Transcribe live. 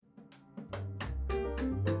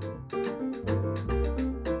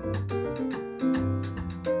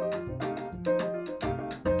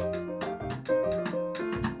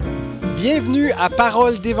Bienvenue à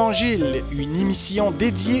Parole d'Évangile, une émission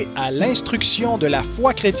dédiée à l'instruction de la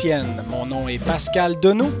foi chrétienne. Mon nom est Pascal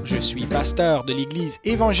Deneau, je suis pasteur de l'Église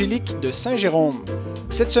évangélique de Saint-Jérôme.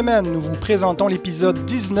 Cette semaine, nous vous présentons l'épisode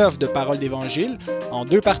 19 de Parole d'Évangile, en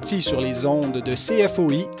deux parties sur les ondes de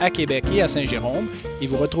CFOI à Québec et à Saint-Jérôme, et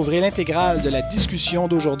vous retrouverez l'intégrale de la discussion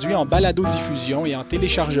d'aujourd'hui en balado-diffusion et en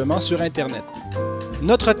téléchargement sur Internet.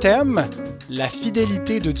 Notre thème, la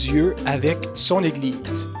fidélité de Dieu avec son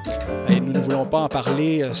Église. Et nous ne voulons pas en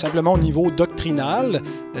parler simplement au niveau doctrinal,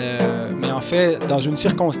 mais en fait, dans une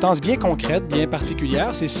circonstance bien concrète, bien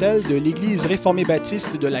particulière, c'est celle de l'Église réformée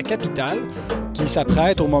baptiste de la capitale, qui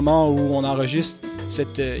s'apprête au moment où on enregistre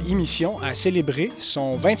cette émission à célébrer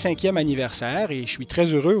son 25e anniversaire. Et je suis très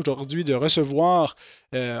heureux aujourd'hui de recevoir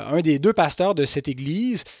un des deux pasteurs de cette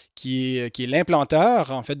église, qui est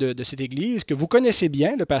l'implanteur en fait de cette église, que vous connaissez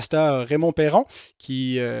bien, le pasteur Raymond Perron,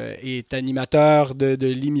 qui est animateur de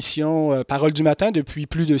l'émission Parole du matin depuis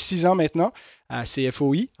plus de 6 ans maintenant à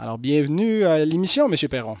CFOI. Alors, bienvenue à l'émission, M.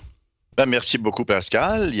 Perron. Merci beaucoup,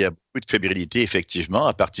 Pascal. Il y a beaucoup de fébrilité, effectivement,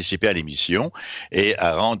 à participer à l'émission et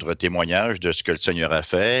à rendre témoignage de ce que le Seigneur a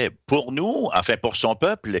fait pour nous, enfin pour son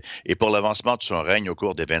peuple et pour l'avancement de son règne au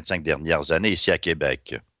cours des 25 dernières années ici à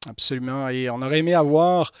Québec. Absolument. Et on aurait aimé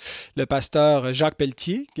avoir le pasteur Jacques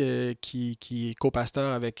Pelletier, qui est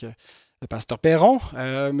co-pasteur avec le pasteur Perron,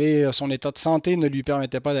 mais son état de santé ne lui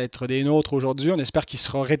permettait pas d'être des nôtres aujourd'hui. On espère qu'il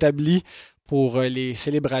sera rétabli pour les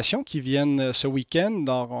célébrations qui viennent ce week-end.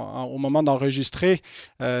 Au moment d'enregistrer,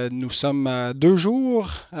 nous sommes à 2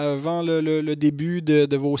 jours avant le début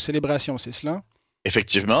de vos célébrations, c'est cela?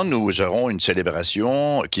 Effectivement, nous aurons une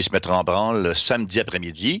célébration qui se mettra en branle samedi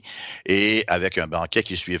après-midi et avec un banquet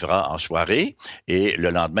qui suivra en soirée et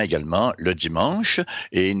le lendemain également, le dimanche.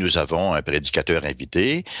 Et nous avons un prédicateur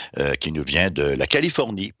invité qui nous vient de la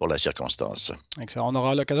Californie pour la circonstance. Excellent. On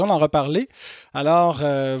aura l'occasion d'en reparler. Alors,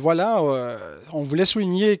 on voulait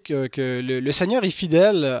souligner que le Seigneur est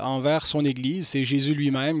fidèle envers son Église. C'est Jésus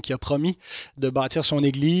lui-même qui a promis de bâtir son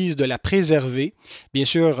Église, de la préserver. Bien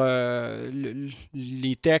sûr,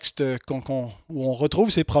 les textes où on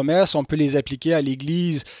retrouve ces promesses, on peut les appliquer à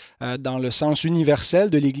l'Église dans le sens universel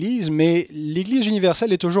de l'Église, mais l'Église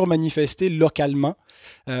universelle est toujours manifestée localement.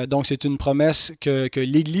 Donc, c'est une promesse que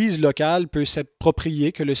l'Église locale peut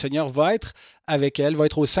s'approprier, que le Seigneur va être avec elle, va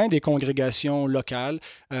être au sein des congrégations locales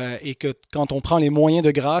et que quand on prend les moyens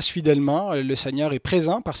de grâce fidèlement, le Seigneur est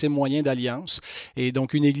présent par ses moyens d'alliance. Et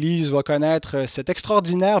donc, une Église va connaître cette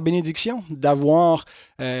extraordinaire bénédiction d'avoir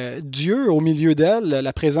Dieu au milieu d'elle,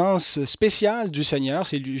 la présence spéciale du Seigneur.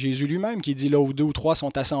 C'est Jésus lui-même qui dit là où 2 ou 3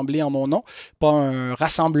 sont assemblés en mon nom. Pas un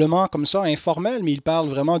rassemblement comme ça, informel, mais il parle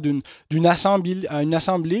vraiment d'une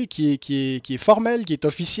assemblée qui est formelle, qui est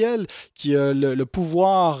officielle, qui a le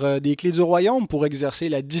pouvoir des clés du royaume pour exercer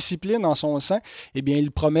la discipline en son sein. Eh bien,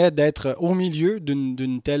 il promet d'être au milieu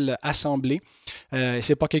d'une telle assemblée.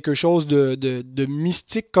 C'est pas quelque chose de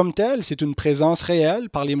mystique comme tel, c'est une présence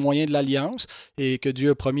réelle par les moyens de l'Alliance et que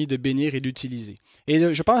Dieu a promis de bénir et d'utiliser.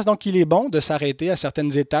 Et je pense donc qu'il est bon de s'arrêter à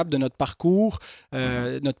certaines étapes de notre parcours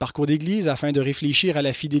d'Église, afin de réfléchir à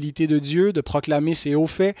la fidélité de Dieu, de proclamer ses hauts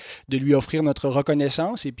faits, de lui offrir notre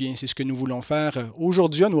reconnaissance. Et bien, c'est ce que nous voulons faire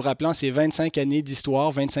aujourd'hui en nous rappelant ces 25 années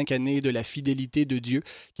d'histoire, 25 années de la fidélité de Dieu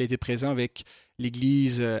qui a été présent avec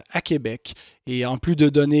l'Église à Québec. Et en plus de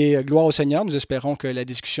donner gloire au Seigneur, nous espérons que la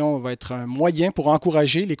discussion va être un moyen pour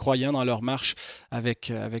encourager les croyants dans leur marche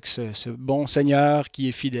avec ce bon Seigneur qui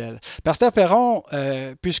est fidèle. Pasteur Perron,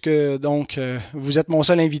 puisque donc vous êtes mon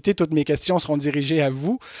seul invité, toutes mes questions seront dirigées à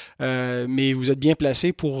vous, mais vous êtes bien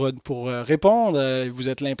placé pour répondre. Vous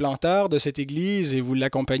êtes l'implanteur de cette Église et vous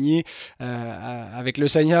l'accompagnez avec le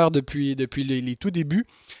Seigneur depuis les tout débuts.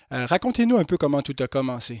 Racontez-nous un peu comment tout a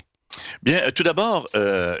commencé. Bien, tout d'abord,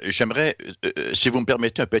 j'aimerais, si vous me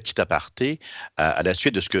permettez, un petit aparté à la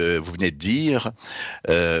suite de ce que vous venez de dire.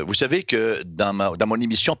 Vous savez que dans mon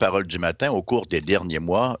émission Parole du matin, au cours des derniers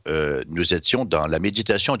mois, nous étions dans la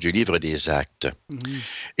méditation du livre des Actes. Mm-hmm.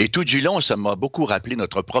 Et tout du long, ça m'a beaucoup rappelé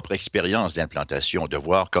notre propre expérience d'implantation, de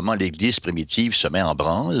voir comment l'Église primitive se met en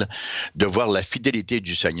branle, de voir la fidélité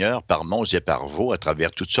du Seigneur par monts et par vaux à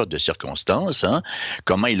travers toutes sortes de circonstances, hein?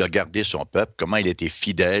 Comment il a gardé son peuple, comment il était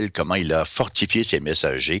fidèle, comment il a fortifié ses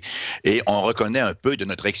messagers. Et on reconnaît un peu de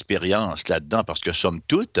notre expérience là-dedans, parce que somme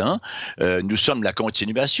toute, nous sommes la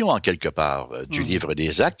continuation, en quelque part, du livre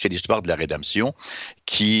des Actes. C'est l'histoire de la rédemption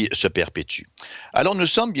qui se perpétue. Alors, nous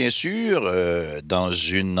sommes, bien sûr, dans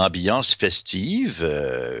une ambiance festive.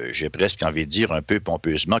 J'ai presque envie de dire un peu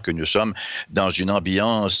pompeusement que nous sommes dans une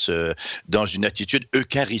ambiance, dans une attitude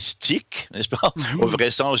eucharistique, n'est-ce pas? Au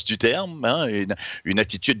vrai sens du terme, hein? Une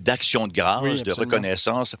attitude d'action de grâce, de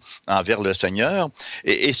reconnaissance envers le Seigneur.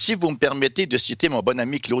 Et si vous me permettez de citer mon bon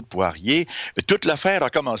ami Claude Poirier, toute l'affaire a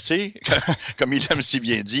commencé, comme il aime si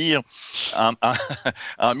bien dire, en, en,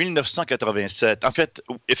 en 1987. En fait,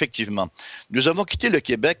 effectivement, nous avons quitté le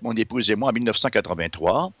Québec, mon épouse et moi, en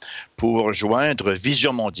 1983, pour rejoindre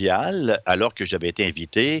Vision Mondiale, alors que j'avais été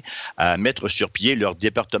invité à mettre sur pied leur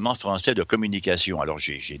département français de communication. Alors,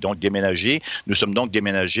 j'ai donc déménagé. Nous sommes donc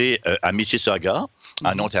déménagés à Mississauga,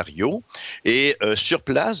 en Ontario. Et sur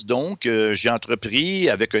place, donc, j'ai entrepris,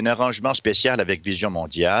 avec un arrangement spécial avec Vision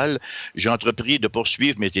Mondiale, j'ai entrepris de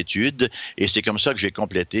poursuivre mes études. Et c'est comme ça que j'ai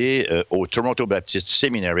complété au Toronto Baptist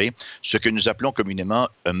Seminary ce que nous appelons communément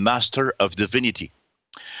un Master of Divinity.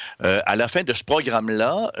 À la fin de ce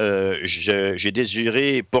programme-là, j'ai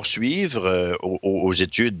désiré poursuivre aux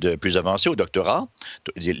études plus avancées, au doctorat,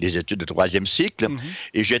 les études de troisième cycle,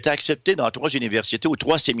 et j'ai été accepté dans 3 universités ou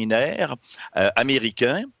 3 séminaires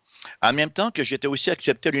américains. En même temps que j'étais aussi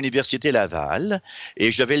accepté à l'Université Laval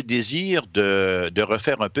et j'avais le désir de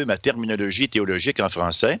refaire un peu ma terminologie théologique en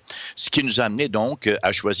français, ce qui nous a amené donc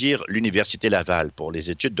à choisir l'Université Laval pour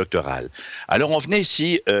les études doctorales. Alors, on venait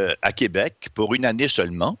ici à Québec pour 1 année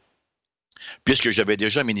seulement, puisque j'avais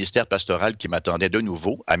déjà un ministère pastoral qui m'attendait de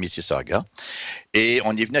nouveau à Mississauga. Et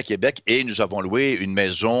on est venu à Québec et nous avons loué une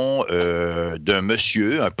maison d'un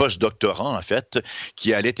monsieur, un post-doctorant en fait,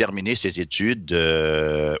 qui allait terminer ses études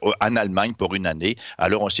en Allemagne pour 1 année.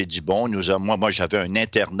 Alors on s'est dit, bon, moi j'avais un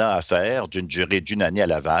internat à faire d'une durée d'1 année à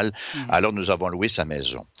Laval. Alors nous avons loué sa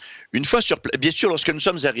maison. Une fois sur place, bien sûr, lorsque nous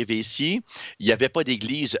sommes arrivés ici, il n'y avait pas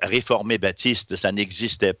d'église réformée baptiste, ça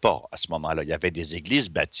n'existait pas à ce moment-là. Il y avait des églises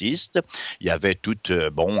baptistes, il y avait toute,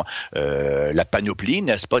 la panoplie,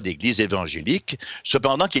 n'est-ce pas, d'églises évangéliques.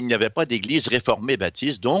 Cependant, qu'il n'y avait pas d'église réformée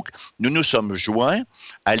baptiste, donc nous nous sommes joints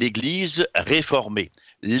à l'église réformée.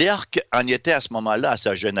 L'ERC en était à ce moment-là à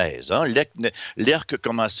sa genèse. Hein. L'ERC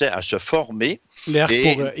commençait à se former.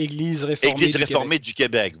 L'ERC pour Église réformée du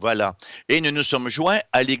Québec, voilà. Et nous nous sommes joints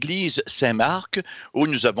à l'Église Saint-Marc, où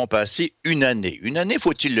nous avons passé 1 année. 1 année,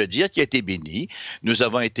 faut-il le dire, qui a été bénie. Nous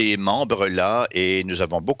avons été membres là et nous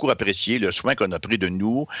avons beaucoup apprécié le soin qu'on a pris de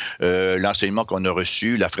nous, l'enseignement qu'on a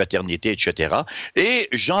reçu, la fraternité, etc. Et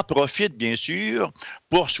j'en profite, bien sûr,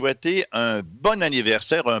 pour souhaiter un bon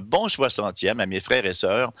anniversaire, un bon 60e à mes frères et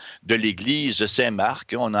sœurs de l'Église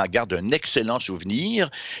Saint-Marc. On en garde un excellent souvenir.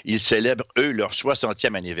 Ils célèbrent, eux, leur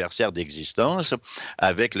 60e anniversaire d'existence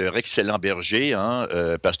avec leur excellent berger,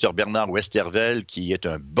 pasteur Bernard Westervelle, qui est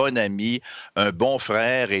un bon ami, un bon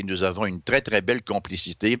frère, et nous avons une très, très belle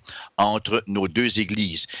complicité entre nos 2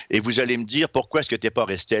 églises. Et vous allez me dire, pourquoi est-ce que tu n'es pas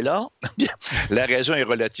resté là? La raison est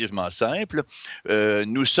relativement simple.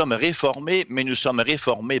 Nous sommes réformés, mais nous sommes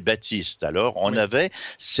réformés baptistes. Alors, on avait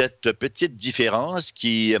cette petite différence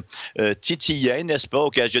qui titillait, n'est-ce pas,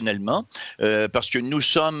 occasionnellement, parce que nous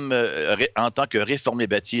sommes, en tant que réformés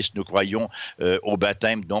baptistes, nous croyons au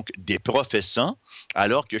baptême donc des professants,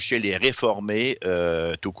 alors que chez les réformés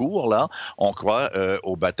tout court, là, on croit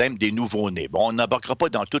au baptême des nouveau-nés. Bon, on n'embarquera pas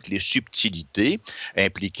dans toutes les subtilités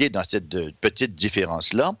impliquées dans cette petite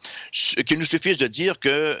différence-là. Qu'il nous suffise de dire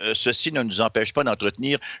que ceci ne nous empêche pas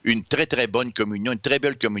d'entretenir une très, très bonne communion, une très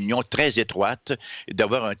belle communion, très étroite,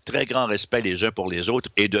 d'avoir un très grand respect les uns pour les autres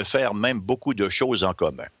et de faire même beaucoup de choses en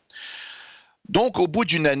commun. Donc, au bout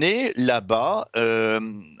d'1 année, là-bas,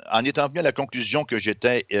 en étant venu à la conclusion que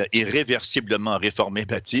j'étais irréversiblement réformé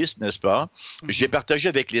baptiste, n'est-ce pas, j'ai partagé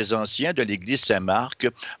avec les anciens de l'Église Saint-Marc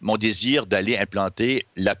mon désir d'aller implanter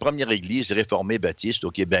la première Église réformée baptiste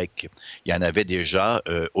au Québec. Il y en avait déjà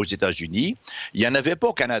aux États-Unis. Il n'y en avait pas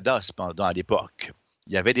au Canada, cependant, à l'époque.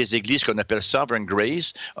 Il y avait des églises qu'on appelle Sovereign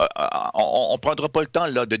Grace. On ne prendra pas le temps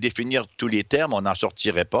là, de définir tous les termes, on n'en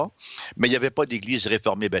sortirait pas, mais il n'y avait pas d'église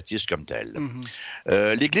réformée baptiste comme telle.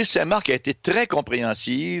 L'Église Saint-Marc a été très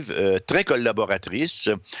compréhensive, très collaboratrice.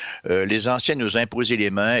 Les anciens nous ont imposé les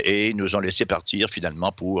mains et nous ont laissé partir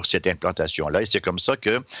finalement pour cette implantation-là. Et c'est comme ça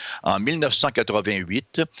qu'en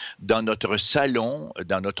 1988, dans notre salon,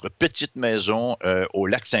 dans notre petite maison au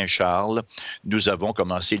Lac-Saint-Charles, nous avons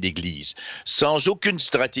commencé l'Église. Sans aucune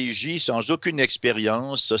stratégie, sans aucune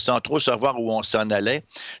expérience, sans trop savoir où on s'en allait.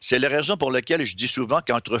 C'est la raison pour laquelle je dis souvent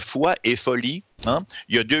qu'entre foi et folie,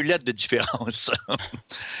 il y a 2 lettres de différence.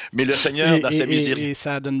 Mais le Seigneur, dans sa miséricorde... Et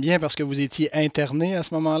ça donne bien parce que vous étiez interné à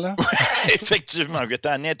ce moment-là? Effectivement, j'étais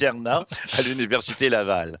en internat à l'Université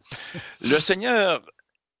Laval. Le Seigneur...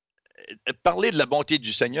 Parler de la bonté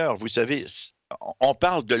du Seigneur, vous savez, on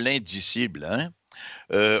parle de l'indicible, hein?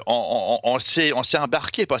 on s'est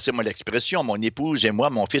embarqué, passez-moi l'expression, mon épouse et moi,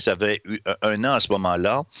 mon fils avait eu 1 an à ce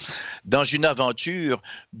moment-là, dans une aventure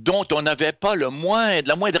dont on n'avait pas la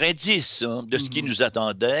moindre indice de ce qui nous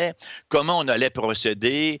attendait, comment on allait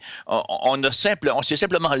procéder. On s'est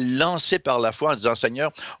simplement lancé par la foi en disant,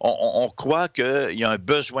 Seigneur, on croit qu'il y a un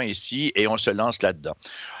besoin ici et on se lance là-dedans.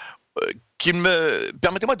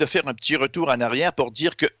 Permettez-moi de faire un petit retour en arrière pour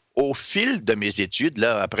dire que au fil de mes études,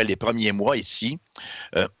 là, après les premiers mois ici,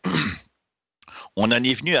 on en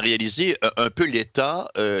est venu à réaliser un peu l'état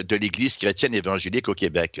de l'Église chrétienne évangélique au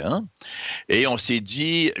Québec. Hein? Et on s'est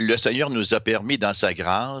dit, le Seigneur nous a permis, dans sa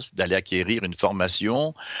grâce, d'aller acquérir une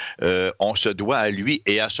formation. On se doit à lui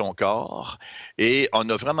et à son corps. Et on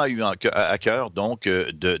a vraiment eu à cœur, donc,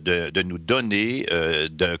 de nous donner,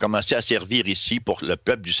 de commencer à servir ici pour le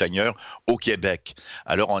peuple du Seigneur au Québec.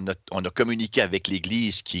 Alors, on a communiqué avec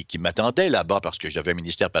l'Église qui m'attendait là-bas, parce que j'avais un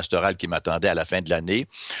ministère pastoral qui m'attendait à la fin de l'année,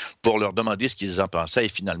 pour leur demander ce qu'ils en pensaient, et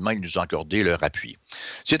finalement, ils nous ont accordé leur appui.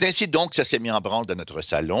 C'est ainsi donc que ça s'est mis en branle dans notre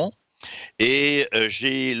salon, et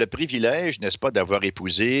j'ai le privilège, n'est-ce pas, d'avoir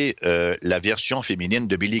épousé la version féminine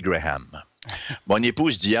de Billy Graham. Mon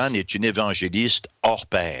épouse Diane est une évangéliste hors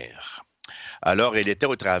pair. Alors, elle était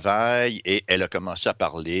au travail et elle a commencé à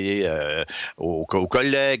parler aux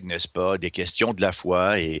collègues, n'est-ce pas, des questions de la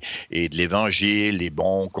foi et de l'Évangile, et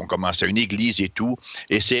bon, qu'on commence à une église et tout.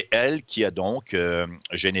 Et c'est elle qui a donc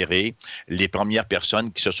généré les premières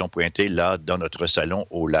personnes qui se sont pointées là, dans notre salon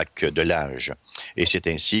au lac de l'Âge. Et c'est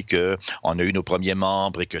ainsi qu'on a eu nos premiers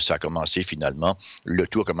membres et que ça a commencé finalement, le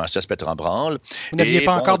tout a commencé à se mettre en branle. Vous n'aviez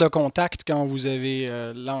pas encore de contact quand vous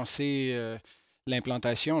avez lancé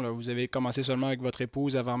l'implantation, là. Vous avez commencé seulement avec votre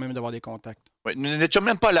épouse avant même d'avoir des contacts. Oui, nous n'étions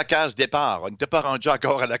même pas à la case départ. On n'était pas rendu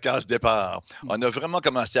encore à la case départ. On a vraiment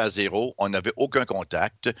commencé à zéro. On n'avait aucun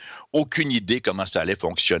contact, aucune idée comment ça allait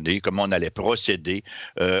fonctionner, comment on allait procéder.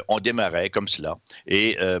 On démarrait comme cela.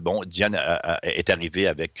 Et bon, Diane est arrivée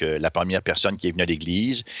avec la première personne qui est venue à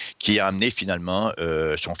l'église, qui a amené finalement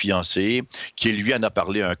son fiancé, qui lui en a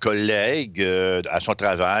parlé à un collègue à son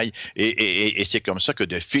travail. Et c'est comme ça que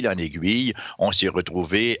de fil en aiguille, on s'est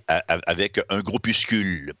retrouvé avec un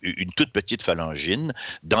groupuscule, une toute petite phalangine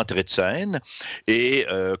d'entrée de scène. Et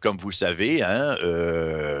comme vous le savez, hein,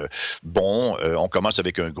 on commence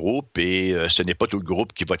avec un groupe et ce n'est pas tout le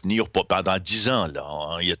groupe qui va tenir pendant 10 ans. Là,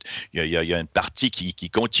 hein. Il y a une partie qui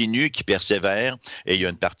continue, qui persévère, et il y a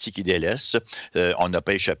une partie qui délaisse. On n'a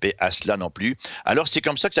pas échappé à cela non plus. Alors, c'est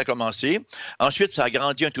comme ça que ça a commencé. Ensuite, ça a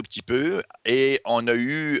grandi un tout petit peu et on a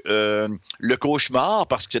eu le cauchemar,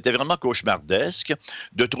 parce que c'était vraiment cauchemardesque,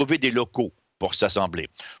 de trouver des locaux pour s'assembler.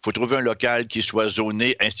 Il faut trouver un local qui soit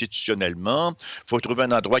zoné institutionnellement. Il faut trouver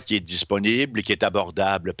un endroit qui est disponible, qui est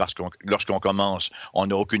abordable, parce que lorsqu'on commence, on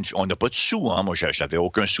n'a pas de sous. Hein. Moi, j'avais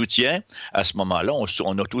aucun soutien à ce moment-là.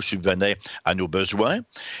 On auto-subvenait à nos besoins.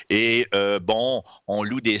 Et on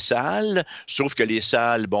loue des salles, sauf que les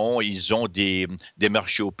salles, ils ont des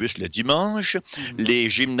marchés aux puces le dimanche.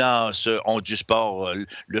 Les gymnases ont du sport,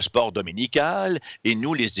 le sport dominical. Et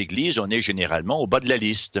nous, les églises, on est généralement au bas de la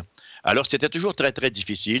liste. Alors, c'était toujours très, très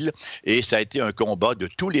difficile et ça a été un combat de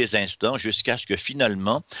tous les instants jusqu'à ce que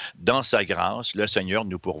finalement, dans sa grâce, le Seigneur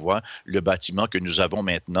nous pourvoie le bâtiment que nous avons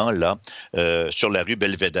maintenant là, sur la rue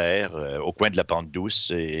Belvédère, au coin de la Pente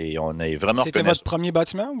Douce, et on est vraiment... C'était votre premier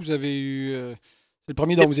bâtiment ou vous avez eu... c'est le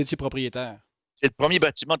premier dont vous étiez propriétaire? C'est le premier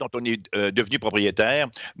bâtiment dont on est devenu propriétaire,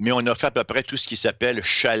 mais on a fait à peu près tout ce qui s'appelle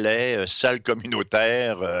chalet, salle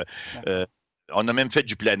communautaire, on a même fait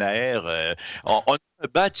du plein air. On a un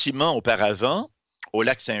bâtiment auparavant au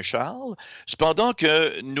lac Saint-Charles, cependant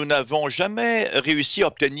que nous n'avons jamais réussi à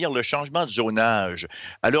obtenir le changement de zonage.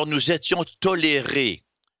 Alors, nous étions tolérés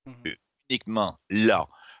uniquement là.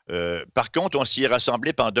 Par contre, on s'y est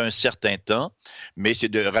rassemblé pendant un certain temps, mais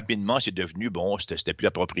rapidement, c'est devenu, c'était plus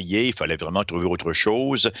approprié, il fallait vraiment trouver autre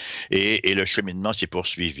chose, et le cheminement s'est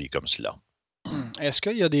poursuivi comme cela. Est-ce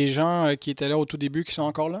qu'il y a des gens qui étaient là au tout début qui sont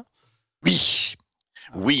encore là? Oui,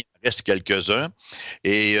 oui, il reste quelques-uns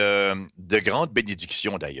et de grandes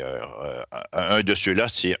bénédictions d'ailleurs. Un de ceux-là,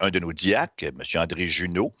 c'est un de nos diacres, M. André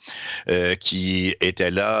Junot, qui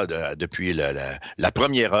était là depuis la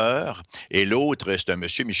première heure. Et l'autre, c'est un M.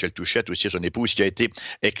 Michel Touchette, aussi son épouse, qui a été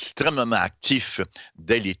extrêmement actif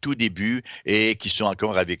dès les tout débuts et qui sont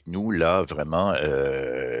encore avec nous, là, vraiment,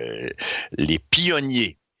 les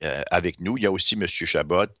pionniers. Avec nous. Il y a aussi M.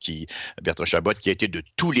 Bertrand Chabot, qui a été de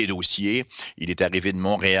tous les dossiers. Il est arrivé de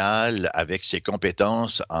Montréal avec ses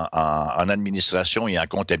compétences en administration et en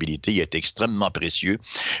comptabilité. Il est extrêmement précieux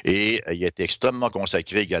et il est extrêmement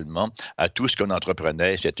consacré également à tout ce qu'on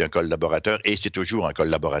entreprenait. C'est un collaborateur et c'est toujours un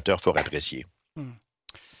collaborateur fort apprécié.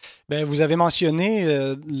 Ben, vous avez mentionné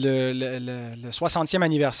le 60e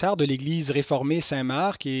anniversaire de l'Église réformée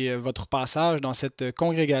Saint-Marc et votre passage dans cette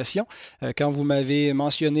congrégation. Quand vous m'avez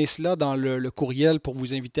mentionné cela dans le courriel pour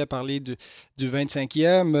vous inviter à parler du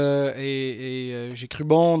 25e, j'ai cru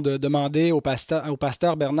bon de demander au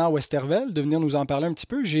pasteur Bernard Westervelt de venir nous en parler un petit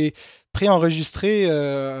peu. J'ai préenregistré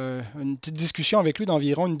une petite discussion avec lui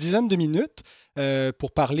d'environ une dizaine de minutes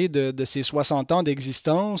pour parler de ses 60 ans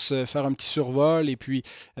d'existence, faire un petit survol et puis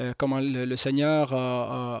comment le Seigneur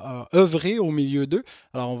a œuvré au milieu d'eux.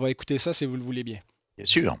 Alors, on va écouter ça si vous le voulez bien. Bien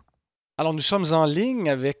sûr. Alors, nous sommes en ligne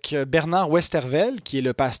avec Bernard Westervelt, qui est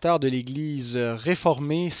le pasteur de l'Église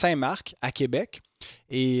réformée Saint-Marc à Québec.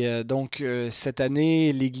 Et cette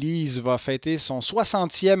année, l'Église va fêter son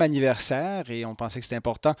 60e anniversaire et on pensait que c'était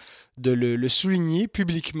important de le souligner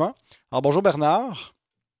publiquement. Alors, bonjour Bernard.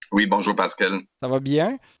 Oui, bonjour Pascal. Ça va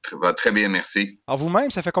bien? Ça va très bien, merci. Alors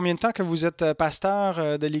vous-même, ça fait combien de temps que vous êtes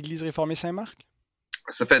pasteur de l'Église réformée Saint-Marc?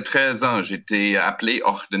 Ça fait 13 ans. J'ai été appelé,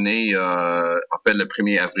 ordonné, le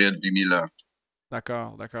 1er avril 2001.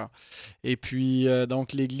 D'accord. Et puis,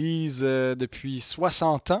 donc, l'Église, depuis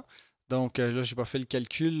 60 ans, donc là, je n'ai pas fait le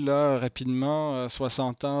calcul, là, rapidement,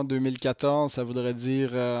 60 ans, 2014, ça voudrait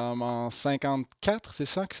dire en 54, c'est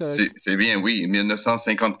ça que ça... C'est bien, oui.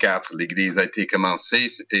 1954, l'Église a été commencée.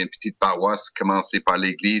 C'était une petite paroisse commencée par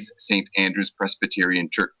l'Église St. Andrew's Presbyterian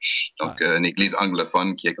Church, donc une Église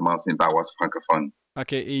anglophone qui a commencé une paroisse francophone.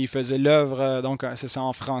 OK, et il faisait l'œuvre, donc c'est ça,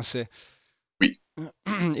 en français. Oui.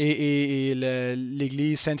 Et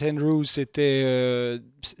l'église St. Andrews, c'était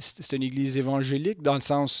une église évangélique dans le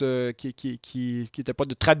sens qui n'était pas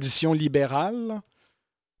de tradition libérale?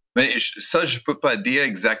 Mais ça, je peux pas dire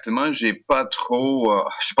exactement. J'ai pas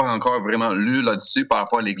encore vraiment lu là-dessus par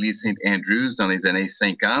rapport à l'église St. Andrews dans les années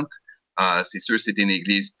 50. C'est sûr, c'était une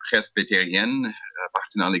église presbytérienne,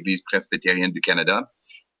 appartenant à l'église presbytérienne du Canada.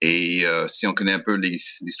 Et si on connaît un peu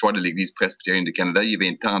l'histoire de l'Église presbytérienne du Canada, il y avait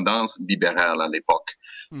une tendance libérale à l'époque.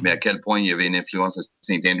 Mais à quel point il y avait une influence à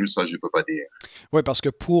St. Andrews, ça, je ne peux pas dire. Oui, parce que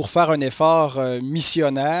pour faire un effort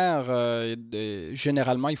missionnaire,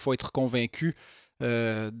 généralement, il faut être convaincu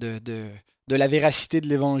de la véracité de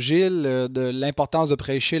l'Évangile, de l'importance de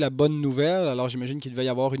prêcher la bonne nouvelle. Alors, j'imagine qu'il devait y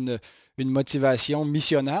avoir une motivation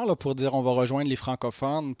missionnaire là, pour dire on va rejoindre les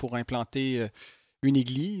francophones pour implanter... une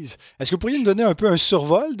église. Est-ce que vous pourriez me donner un peu un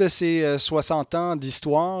survol de ces 60 ans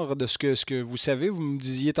d'histoire, de ce que vous savez? Vous me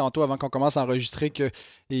disiez tantôt, avant qu'on commence à enregistrer, qu'il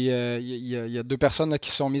y a deux personnes là,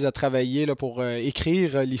 qui se sont mises à travailler là, pour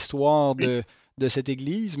écrire l'histoire de cette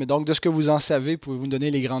église. Mais donc, de ce que vous en savez, pouvez-vous me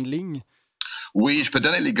donner les grandes lignes? Oui, je peux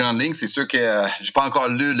donner les grandes lignes. C'est sûr que je n'ai pas encore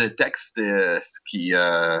lu le texte,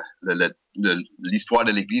 l'histoire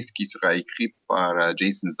de l'église qui sera écrit par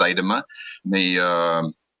Jason Zeidema, mais...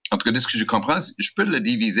 en tout cas, de ce que je comprends, je peux le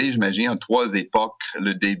diviser, j'imagine, en trois époques.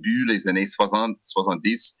 Le début, les années 60,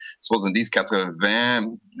 70, 80,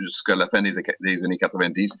 jusqu'à la fin des années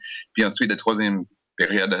 90. Puis ensuite, la troisième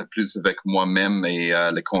période, plus avec moi-même et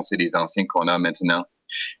le Conseil des Anciens qu'on a maintenant.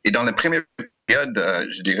 Et dans la première période,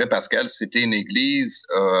 je dirais, Pascal, c'était une église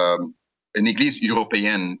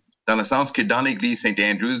européenne. Dans le sens que dans l'église St.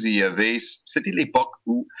 Andrews, c'était l'époque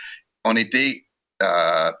où on était...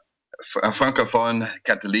 francophone,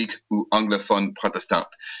 catholique ou anglophone protestante.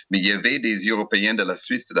 Mais il y avait des Européens de la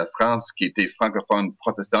Suisse, de la France qui étaient francophones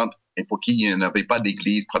protestantes et pour qui il n'y avait pas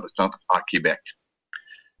d'église protestante à Québec.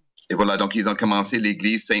 Et voilà, donc ils ont commencé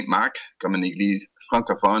l'église Saint-Marc comme une église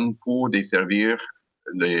francophone pour desservir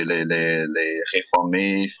les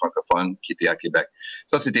réformés francophones qui étaient à Québec.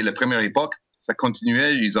 Ça, c'était la première époque. Ça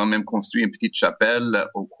continuait. Ils ont même construit une petite chapelle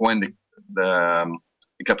au coin de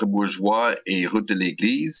Quatre-Bourgeois et route de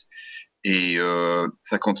l'église. Et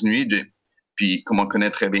ça continue. Puis, comme on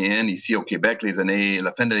connaît très bien ici au Québec,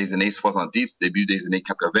 la fin des années 70, début des années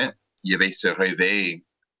 80, il y avait ce réveil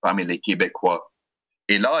parmi les Québécois.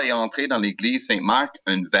 Et là est entré dans l'église Saint-Marc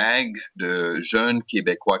une vague de jeunes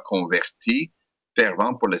Québécois convertis,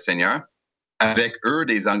 fervents pour le Seigneur. Avec eux,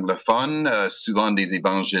 des anglophones, souvent des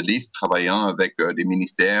évangélistes travaillant avec des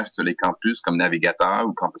ministères sur les campus comme Navigateur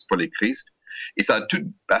ou Campus pour les Christ. Et ça a tout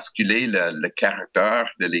basculé le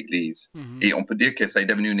caractère de l'Église. Mm-hmm. Et on peut dire que ça est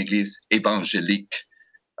devenu une Église évangélique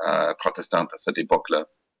protestante à cette époque-là.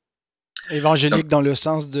 Évangélique dans le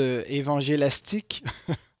sens de évangélastique?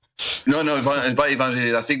 Non, pas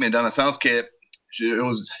évangélastique, mais dans le sens que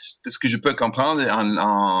ce que je peux comprendre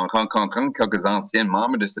en rencontrant quelques anciens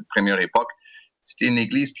membres de cette première époque, c'était une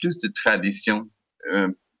Église plus de tradition.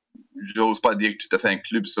 J'ose pas dire tout à fait un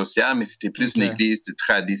club social, mais c'était plus une église de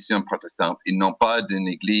tradition protestante et non pas d'une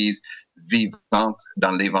église vivante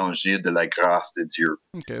dans l'évangile de la grâce de Dieu.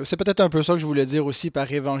 Okay. C'est peut-être un peu ça que je voulais dire aussi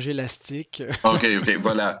par évangélastique. OK,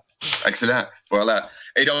 voilà. Excellent. Voilà.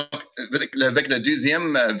 Et donc, avec la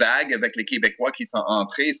deuxième vague, avec les Québécois qui sont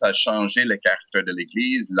entrés, ça a changé le caractère de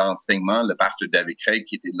l'Église, l'enseignement. Le pasteur David Craig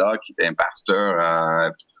qui était là, qui était un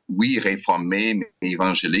pasteur, oui, réformé, mais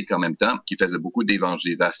évangélique en même temps, qui faisait beaucoup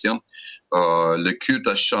d'évangélisation. Le culte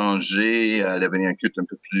a changé, il est devenu un culte un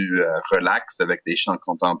peu plus relax avec des chants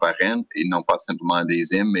contemporains et non pas simplement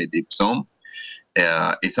des hymnes et des psaumes.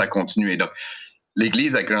 Et ça a continué. Donc,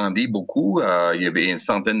 l'Église a grandi beaucoup. Il y avait une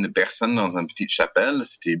centaine de personnes dans une petite chapelle.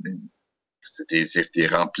 C'était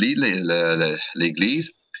rempli,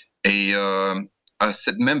 l'Église. Et à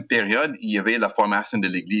cette même période, il y avait la formation de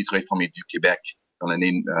l'Église réformée du Québec dans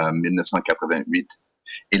l'année 1988.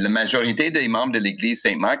 Et la majorité des membres de l'Église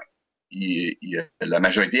Saint-Marc, la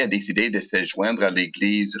majorité a décidé de se joindre à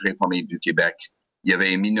l'Église réformée du Québec. Il y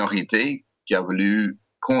avait une minorité qui a voulu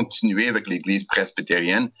continuer avec l'Église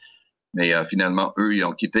presbytérienne, mais finalement, eux, ils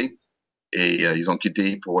ont quitté. Et ils ont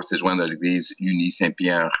quitté pour se joindre à l'Église unie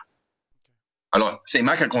Saint-Pierre. Alors,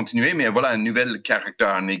 Saint-Marc a continué, mais voilà un nouvel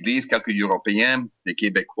caractère. Une Église, quelques Européens, des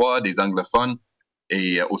Québécois, des anglophones,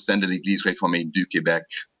 et au sein de l'Église réformée du Québec.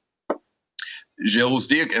 J'ose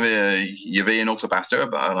dire qu'il y avait un autre pasteur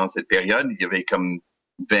dans cette période. Il y avait comme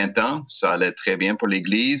 20 ans. Ça allait très bien pour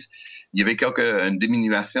l'Église. Il y avait une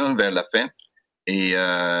diminution vers la fin. Et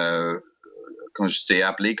quand j'étais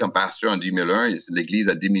appelé comme pasteur en 2001, l'Église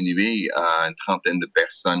a diminué à une trentaine de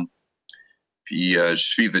personnes. Puis je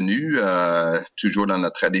suis venu, toujours dans la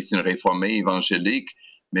tradition réformée évangélique,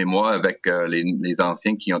 mais moi, avec les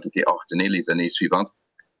anciens qui ont été ordonnés les années suivantes,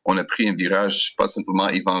 on a pris un virage pas simplement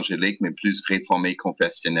évangélique, mais plus réformé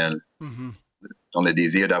confessionnel. Mm-hmm. Dans le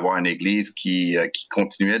désir d'avoir une Église qui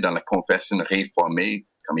continuait dans la confession réformée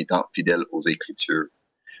comme étant fidèle aux Écritures.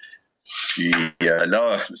 Puis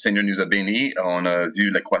là, le Seigneur nous a bénis. On a vu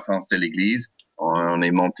la croissance de l'Église. On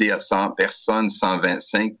est monté à 100 personnes,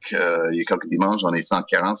 125. Il y a quelques dimanches, on est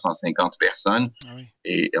 140, 150 personnes. Ah oui.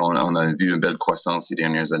 Et on a vu une belle croissance ces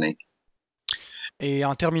dernières années. Et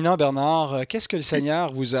en terminant, Bernard, qu'est-ce que le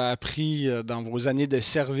Seigneur vous a appris dans vos années de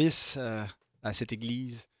service à cette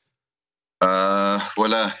Église?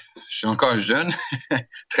 Voilà, je suis encore jeune.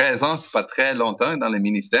 13 ans, c'est pas très longtemps dans le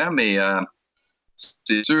ministère, mais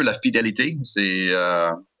c'est sûr, la fidélité, c'est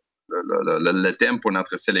le thème pour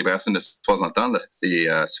notre célébration de 60 ans, c'est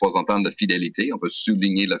 60 ans de fidélité. On peut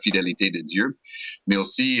souligner la fidélité de Dieu, mais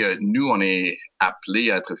aussi, nous, on est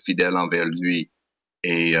appelés à être fidèles envers lui.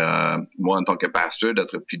 Et moi, en tant que pasteur,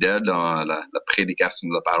 d'être fidèle dans la prédication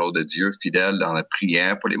de la parole de Dieu, fidèle dans la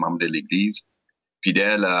prière pour les membres de l'Église,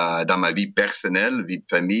 fidèle dans ma vie personnelle, vie de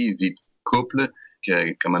famille, vie de couple,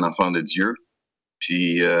 comme un enfant de Dieu,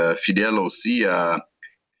 puis fidèle aussi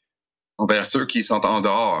envers ceux qui sont en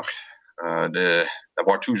dehors,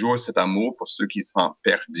 d'avoir toujours cet amour pour ceux qui sont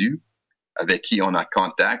perdus, avec qui on a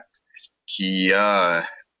contact, qui a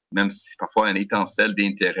même si parfois un étincelle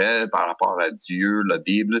d'intérêt par rapport à Dieu, la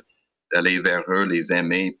Bible, d'aller vers eux, les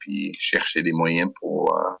aimer, puis chercher des moyens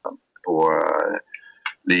pour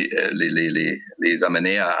les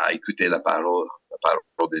amener à écouter la parole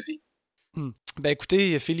de vie. Ben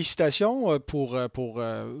écoutez, félicitations pour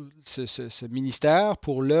ce ministère,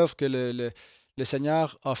 pour l'œuvre que le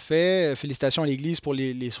Seigneur a fait. Félicitations à l'Église pour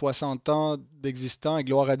les 60 ans d'existence et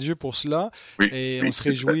gloire à Dieu pour cela. Oui, et on se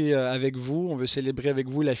réjouit avec vous. On veut célébrer avec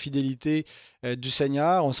vous la fidélité du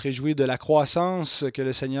Seigneur. On se réjouit de la croissance que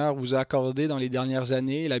le Seigneur vous a accordée dans les dernières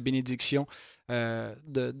années, la bénédiction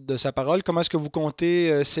de sa parole. Comment est-ce que vous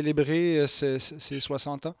comptez célébrer ces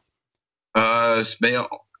 60 ans? Ben,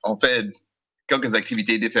 on fait quelques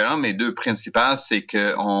activités différentes, mais deux principales, c'est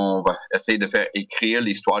qu'on va essayer de faire écrire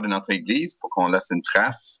l'histoire de notre Église pour qu'on laisse une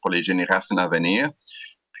trace pour les générations à venir.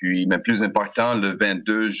 Puis, mais plus important, le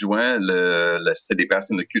 22 juin, la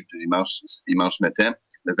célébration de culte dimanche matin,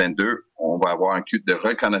 le 22, on va avoir un culte de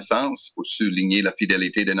reconnaissance pour souligner la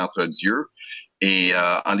fidélité de notre Dieu. Et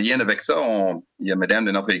en lien avec ça, il y a madame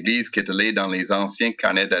de notre Église qui est allée dans les anciens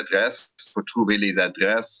carnets d'adresses pour trouver les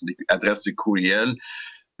adresses de courriel,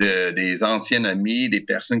 des anciens amis, des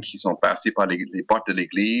personnes qui sont passées par les portes de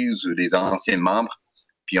l'Église ou des anciens membres,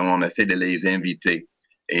 puis on essaie de les inviter.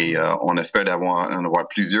 Et on espère en avoir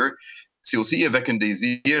plusieurs. C'est aussi avec un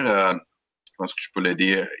désir, comment est-ce que je peux le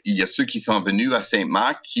dire, il y a ceux qui sont venus à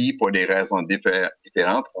Saint-Marc qui, pour des raisons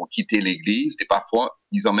différentes, ont quitté l'Église et parfois,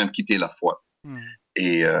 ils ont même quitté la foi.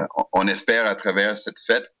 Et on espère à travers cette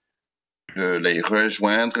fête de les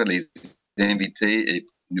rejoindre, les inviter et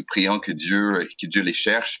nous prions que Dieu les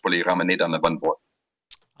cherche pour les ramener dans la bonne voie.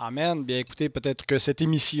 Amen. Bien écoutez, peut-être que cette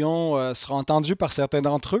émission sera entendue par certains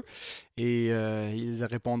d'entre eux et ils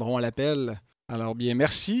répondront à l'appel. Alors bien,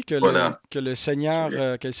 merci, Voilà. que le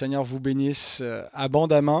Seigneur vous bénisse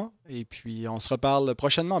abondamment et puis on se reparle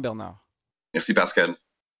prochainement, Bernard. Merci, Pascal.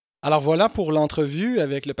 Alors voilà pour l'entrevue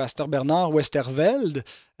avec le pasteur Bernard Westerveld.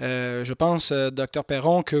 Je pense, docteur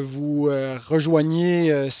Perron, que vous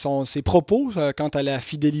rejoignez ses propos quant à la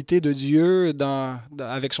fidélité de Dieu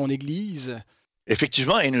avec son Église.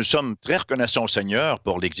 Effectivement, et nous sommes très reconnaissants au Seigneur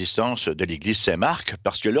pour l'existence de l'Église Saint-Marc,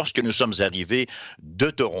 parce que lorsque nous sommes arrivés de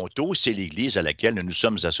Toronto, c'est l'Église à laquelle nous nous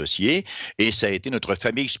sommes associés, et ça a été notre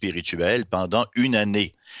famille spirituelle pendant une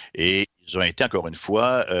année. Et ils ont été, encore une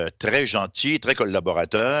fois, très gentils, très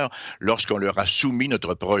collaborateurs, lorsqu'on leur a soumis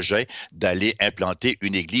notre projet d'aller implanter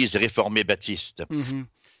une Église réformée baptiste. Mhm.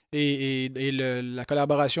 La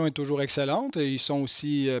collaboration est toujours excellente. Ils sont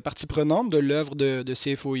aussi partie prenante de l'œuvre de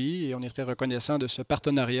CFOI et on est très reconnaissant de ce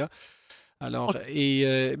partenariat. Alors,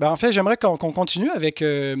 en fait, j'aimerais qu'on continue avec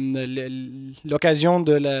l'occasion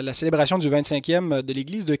de la célébration du 25e de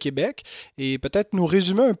l'Église de Québec et peut-être nous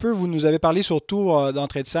résumer un peu. Vous nous avez parlé surtout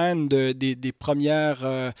d'entrée de scène des les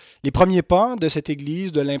premiers pas de cette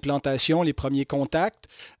Église, de l'implantation, les premiers contacts.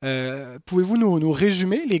 Pouvez-vous nous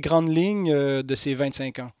résumer les grandes lignes de ces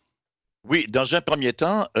 25 ans? Oui, dans un premier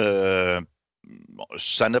temps,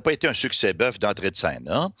 ça n'a pas été un succès bœuf d'entrée de scène.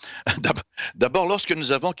 Hein? D'abord, lorsque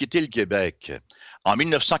nous avons quitté le Québec en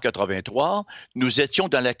 1983, nous étions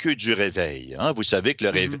dans la queue du réveil. Hein? Vous savez que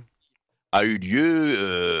le réveil a eu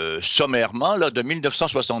lieu sommairement là, de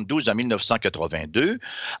 1972 à 1982.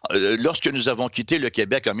 Lorsque nous avons quitté le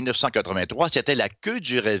Québec en 1983, c'était la queue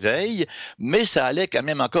du réveil, mais ça allait quand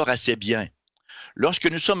même encore assez bien.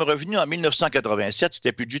 Lorsque nous sommes revenus en 1987,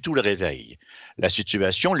 c'était plus du tout le réveil. La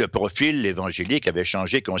situation, le profil évangélique avait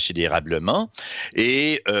changé considérablement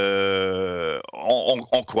et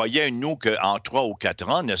on croyait, nous, qu'en 3 ou 4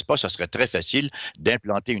 ans, n'est-ce pas, ça serait très facile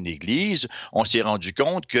d'implanter une église. On s'est rendu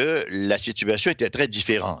compte que la situation était très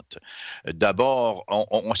différente. D'abord,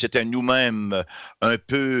 on s'était nous-mêmes un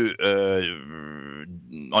peu...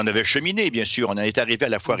 on avait cheminé, bien sûr. On est arrivé à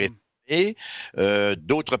la fois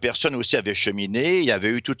d'autres personnes aussi avaient cheminé. Il y avait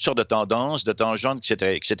eu toutes sortes de tendances, de tangentes qui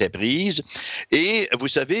s'étaient prises. Et vous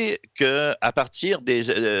savez qu'à partir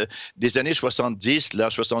des années 70, là,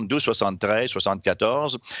 72, 73,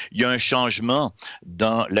 74, il y a un changement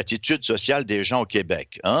dans l'attitude sociale des gens au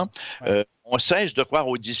Québec. Hein? On cesse de croire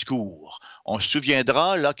au discours. On se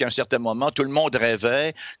souviendra là qu'à un certain moment, tout le monde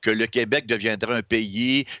rêvait que le Québec deviendrait un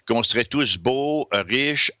pays, qu'on serait tous beaux,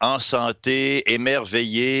 riches, en santé,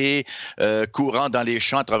 émerveillés, courant dans les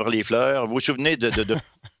champs à travers les fleurs. Vous vous souvenez de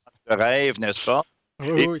rêve, n'est-ce pas?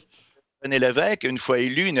 Oui, oui. René Lévesque, une fois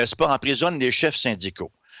élu, n'est-ce pas, emprisonne les chefs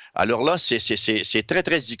syndicaux. Alors là, c'est très,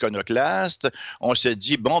 très iconoclaste. On se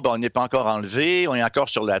dit, bon, ben, on n'est pas encore enlevé, on est encore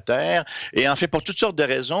sur la terre. Et en fait, pour toutes sortes de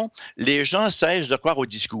raisons, les gens cessent de croire au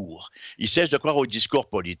discours. Ils cessent de croire au discours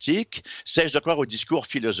politique, cessent de croire au discours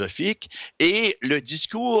philosophique, et le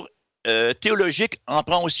discours théologique en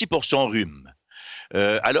prend aussi pour son rhume.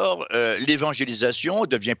 Alors, l'évangélisation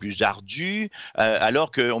devient plus ardue, alors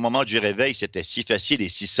qu'au moment du réveil, c'était si facile et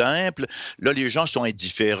si simple. Là, les gens sont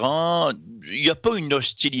indifférents. Il n'y a pas une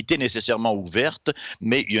hostilité nécessairement ouverte,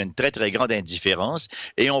 mais il y a une très, très grande indifférence.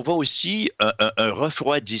 Et on voit aussi un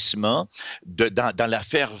refroidissement dans la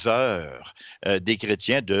ferveur des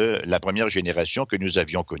chrétiens de la première génération que nous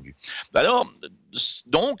avions connue. Alors,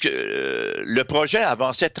 donc, le projet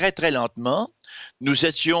avançait très, très lentement. Nous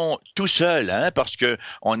étions tout seuls, hein, parce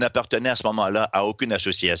qu'on appartenait à ce moment-là à aucune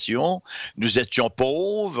association. Nous étions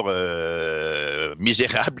pauvres,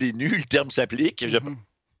 misérables et nus, le terme s'applique.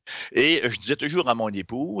 Et je disais toujours à mon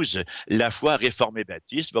épouse, la foi réformée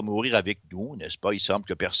baptiste va mourir avec nous, n'est-ce pas? Il semble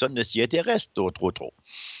que personne ne s'y intéresse trop.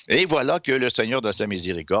 Et voilà que le Seigneur, dans sa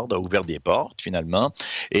miséricorde, a ouvert des portes, finalement,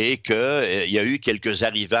 et qu'il y a eu quelques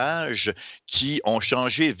arrivages qui ont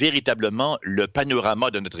changé véritablement le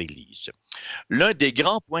panorama de notre Église. L'un des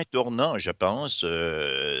grands points tournants, je pense,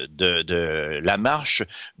 de la marche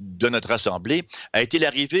de notre Assemblée a été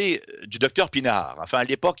l'arrivée du docteur Pinard. Enfin, à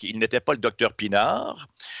l'époque, il n'était pas le docteur Pinard,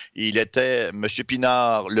 il était M.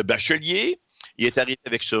 Pinard le bachelier. Il est arrivé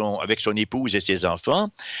avec son épouse et ses enfants.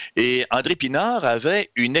 Et André Pinard avait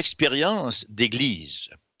une expérience d'église.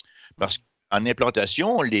 Parce qu'en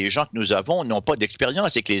implantation, les gens que nous avons n'ont pas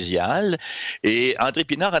d'expérience ecclésiale. Et André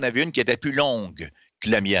Pinard en avait une qui était plus longue, que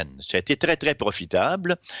la mienne. Ça a été très, très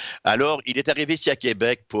profitable. Alors, il est arrivé ici à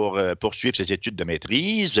Québec pour poursuivre ses études de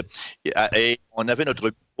maîtrise et on avait notre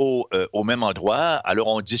bureau au même endroit. Alors,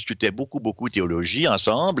 on discutait beaucoup, beaucoup théologie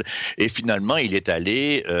ensemble et finalement, il est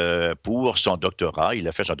allé pour son doctorat. Il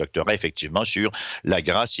a fait son doctorat, effectivement, sur la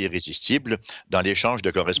grâce irrésistible dans l'échange de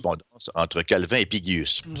correspondance entre Calvin et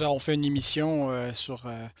Pigius. Nous avons fait une émission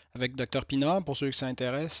avec Dr Pinard. Pour ceux qui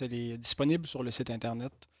s'intéressent, elle est disponible sur le site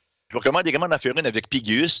Internet. Je vous recommande également d'en faire une avec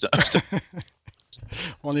Pigius.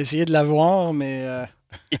 On a essayé de la voir, mais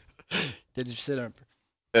c'était difficile un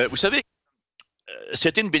peu. Vous savez,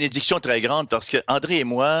 c'était une bénédiction très grande parce que André et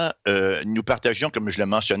moi, nous partagions, comme je le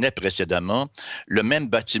mentionnais précédemment, le même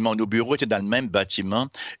bâtiment. Nos bureaux étaient dans le même bâtiment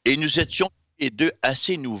et nous étions les deux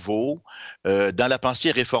assez nouveaux dans la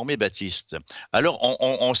pensée réformée baptiste. Alors,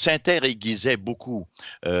 on s'interaiguisait beaucoup.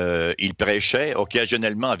 Il prêchait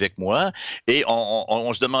occasionnellement avec moi et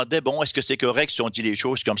on se demandait, bon, est-ce que c'est correct si on dit les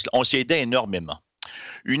choses comme cela? On s'aidait énormément.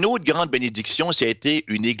 Une autre grande bénédiction, ça a été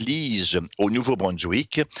une église au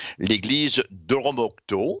Nouveau-Brunswick, l'église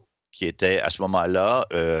d'Oromocto, qui était à ce moment-là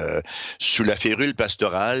sous la férule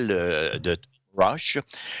pastorale de Rush.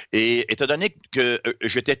 Et étant donné que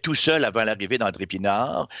j'étais tout seul avant l'arrivée d'André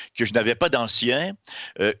Pinard, que je n'avais pas d'anciens,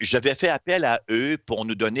 j'avais fait appel à eux pour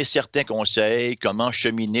nous donner certains conseils, comment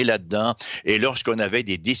cheminer là-dedans. Et lorsqu'on avait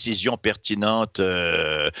des décisions pertinentes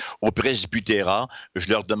au presbytérat, je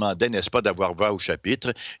leur demandais, n'est-ce pas, d'avoir voix au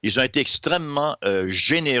chapitre. Ils ont été extrêmement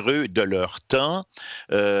généreux de leur temps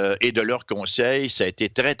et de leurs conseils. Ça a été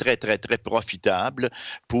très, très, très, très profitable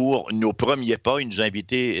pour nos premiers pas. Ils nous ont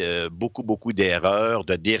invité beaucoup, beaucoup d'erreurs,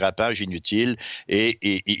 de dérapages inutiles et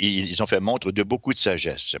ils ont fait montre de beaucoup de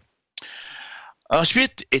sagesse.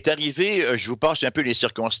 Ensuite est arrivé, je vous passe un peu les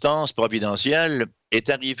circonstances providentielles,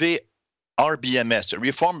 est arrivé RBMS,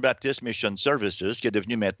 Reformed Baptist Mission Services, qui est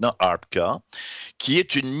devenu maintenant ARPCA, qui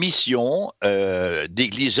est une mission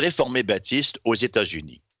d'église réformée baptiste aux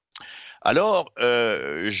États-Unis. Alors,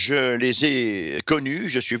 je les ai connus,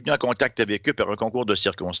 je suis venu en contact avec eux par un concours de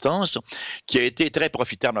circonstances qui a été très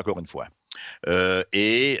profitable encore une fois.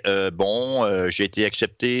 J'ai été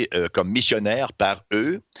accepté comme missionnaire par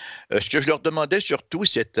eux. Ce que je leur demandais surtout,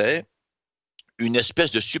 c'était une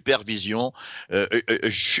espèce de supervision.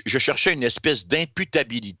 Je cherchais une espèce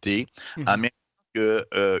d'imputabilité en même temps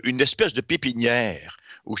qu'une espèce de pépinière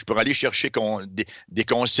où je pourrais aller chercher des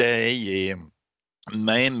conseils et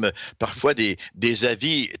même parfois des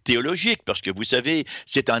avis théologiques, parce que vous savez,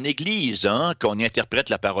 c'est en Église qu'on interprète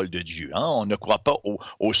la parole de Dieu. On ne croit pas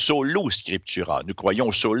au solo scriptura. Nous croyons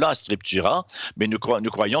au sola scriptura, mais nous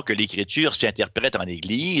croyons que l'Écriture s'interprète en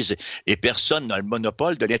Église et personne n'a le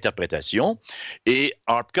monopole de l'interprétation. Et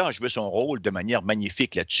ARPCA a joué son rôle de manière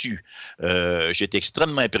magnifique là-dessus. J'étais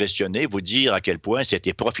extrêmement impressionné, vous dire à quel point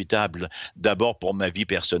c'était profitable d'abord pour ma vie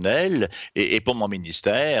personnelle et pour mon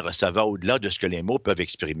ministère. Ça va au-delà de ce que les mots peuvent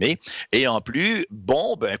exprimer. Et en plus,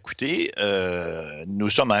 écoutez, nous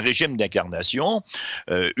sommes en régime d'incarnation,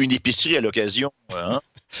 une épicerie à l'occasion.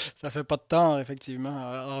 Ça fait pas de temps,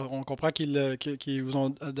 effectivement. Alors, on comprend qu'ils vous ont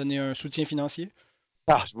donné un soutien financier?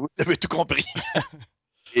 Ah, vous avez tout compris.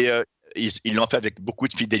 Et ils l'ont fait avec beaucoup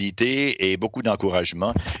de fidélité et beaucoup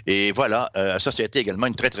d'encouragement. Et voilà, ça a été également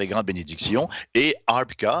une très, très grande bénédiction. Et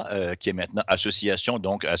ARPCA, qui est maintenant Association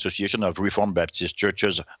of Reformed Baptist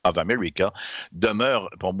Churches of America, demeure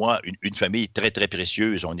pour moi une famille très, très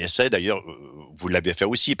précieuse. On essaie, d'ailleurs, vous l'avez fait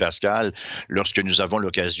aussi, Pascal, lorsque nous avons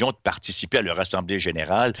l'occasion de participer à leur assemblée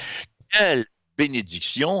générale. Quelle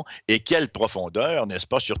bénédiction et quelle profondeur, n'est-ce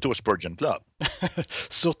pas, surtout au Spurgeon Club.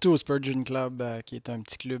 Surtout au Spurgeon Club, qui est un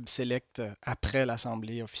petit club select après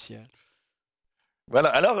l'assemblée officielle. Voilà,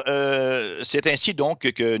 alors c'est ainsi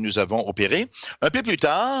donc que nous avons opéré. Un peu plus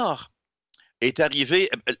tard est arrivé,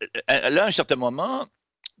 là, à un certain moment,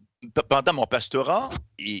 pendant mon pastorat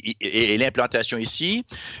et l'implantation ici,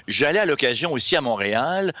 j'allais à l'occasion aussi à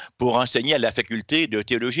Montréal pour enseigner à la faculté de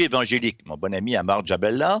théologie évangélique. Mon bon ami Amar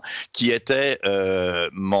Jabella, qui était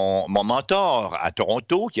mon mentor à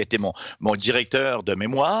Toronto, qui était mon directeur de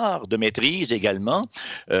mémoire, de maîtrise également,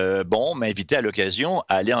 m'invitait à l'occasion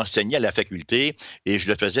à aller enseigner à la faculté et je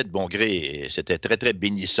le faisais de bon gré. Et c'était très, très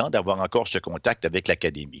bénissant d'avoir encore ce contact avec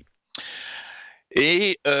l'académie.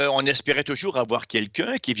 Et on espérait toujours avoir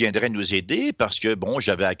quelqu'un qui viendrait nous aider parce que,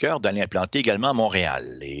 j'avais à cœur d'aller implanter également à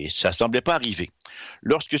Montréal et ça ne semblait pas arriver.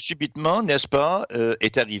 Lorsque subitement, n'est-ce pas,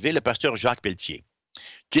 est arrivé le pasteur Jacques Pelletier,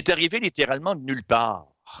 qui est arrivé littéralement de nulle part,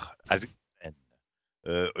 avec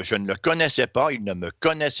Je ne le connaissais pas, il ne me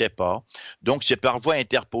connaissait pas. Donc, c'est par voie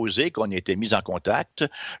interposée qu'on a été mis en contact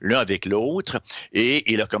l'un avec l'autre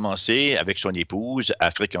et il a commencé avec son épouse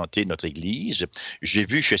à fréquenter notre église. J'ai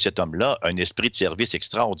vu chez cet homme-là un esprit de service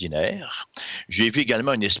extraordinaire. J'ai vu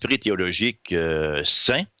également un esprit théologique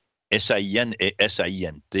saint, S-A-I-N et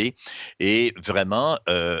S-A-I-N-T, et vraiment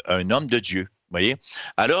un homme de Dieu. Vous voyez?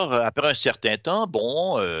 Alors, après un certain temps,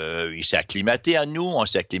 bon, il s'est acclimaté à nous, on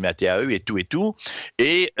s'est acclimaté à eux et tout et tout.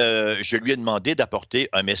 Et je lui ai demandé d'apporter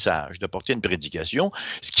un message, d'apporter une prédication,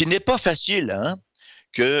 ce qui n'est pas facile, hein,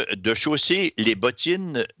 que de chausser les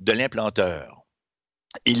bottines de l'implanteur.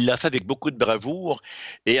 Il l'a fait avec beaucoup de bravoure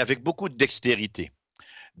et avec beaucoup de dextérité.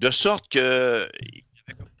 De sorte que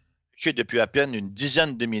depuis à peine une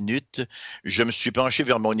dizaine de minutes, je me suis penché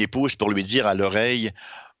vers mon épouse pour lui dire à l'oreille,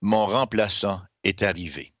 mon remplaçant est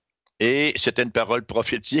arrivé. Et c'était une parole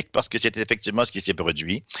prophétique parce que c'est effectivement ce qui s'est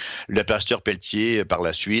produit. Le pasteur Pelletier, par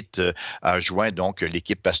la suite, a joint donc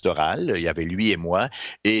l'équipe pastorale. Il y avait lui et moi.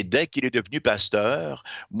 Et dès qu'il est devenu pasteur,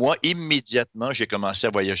 moi, immédiatement, j'ai commencé à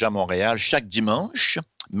voyager à Montréal chaque dimanche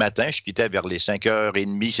matin. Je quittais vers les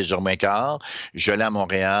 5h30, 6h15. J'allais à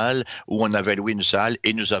Montréal où on avait loué une salle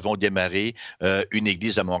et nous avons démarré une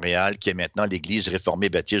église à Montréal qui est maintenant l'église réformée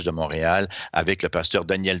baptiste de Montréal avec le pasteur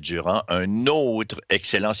Daniel Durand, un autre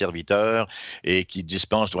excellent serviteur et qui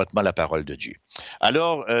dispense droitement la parole de Dieu.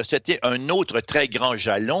 Alors, c'était un autre très grand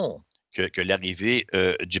jalon que l'arrivée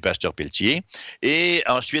du pasteur Pelletier. Et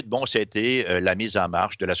ensuite, bon, c'était la mise en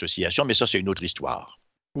marche de l'association, mais ça, c'est une autre histoire.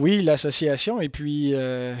 Oui, l'association. Et puis,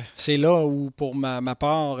 c'est là où, pour ma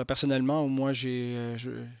part, personnellement, où moi, je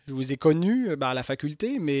vous ai connu à la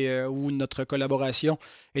faculté, mais où notre collaboration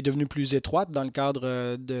est devenue plus étroite dans le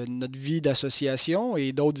cadre de notre vie d'association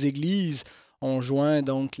et d'autres églises ont joint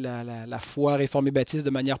donc la foi réformée baptiste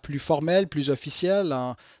de manière plus formelle, plus officielle,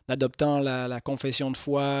 en adoptant la confession de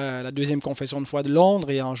foi, la deuxième confession de foi de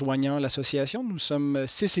Londres et en joignant l'association. Nous sommes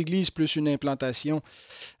 6 églises plus une implantation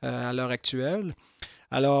à l'heure actuelle.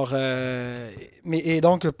 Alors, et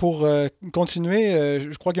donc, pour continuer,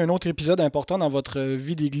 je crois qu'il y a un autre épisode important dans votre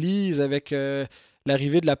vie d'église avec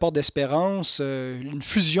l'arrivée de la Porte d'Espérance, une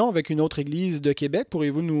fusion avec une autre église de Québec.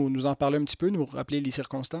 Pourriez-vous nous en parler un petit peu, nous rappeler les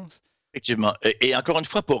circonstances? Effectivement. Et encore une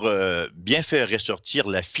fois, pour bien faire ressortir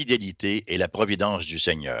la fidélité et la providence du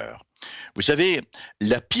Seigneur. Vous savez,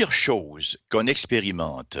 la pire chose qu'on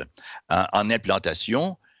expérimente en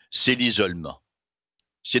implantation, c'est l'isolement.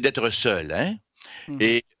 C'est d'être seul, hein?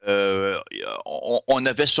 Et on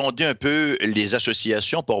avait sondé un peu les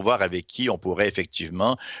associations pour voir avec qui on pourrait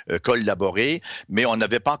effectivement collaborer, mais on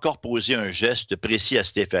n'avait pas encore posé un geste précis à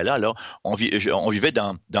cet effet-là. Alors, on vivait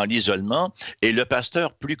dans l'isolement et le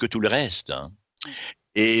pasteur plus que tout le reste. Hein.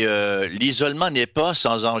 Et l'isolement n'est pas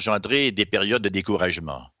sans engendrer des périodes de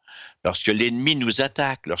découragement. Parce que l'ennemi nous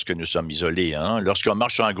attaque lorsque nous sommes isolés. Hein? Lorsqu'on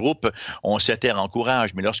marche en groupe, on s'atterre en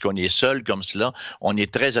courage, mais lorsqu'on est seul comme cela, on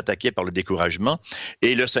est très attaqué par le découragement.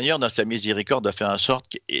 Et le Seigneur, dans sa miséricorde, a fait en sorte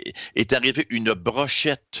qu'est arrivée une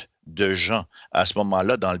brochette de gens à ce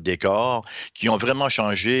moment-là dans le décor qui ont vraiment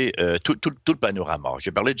changé tout le panorama.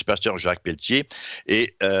 J'ai parlé du pasteur Jacques Pelletier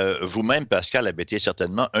et vous-même, Pascal, avez été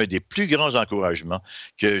certainement un des plus grands encouragements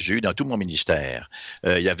que j'ai eu dans tout mon ministère.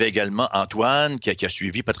 Il y avait également Antoine qui a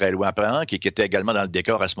suivi pas très loin après, qui était également dans le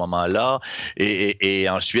décor à ce moment-là et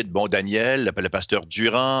ensuite, bon, Daniel, le pasteur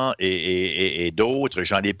Durand et d'autres,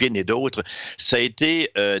 Jean Lépine et d'autres. Ça a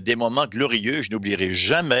été des moments glorieux. Je n'oublierai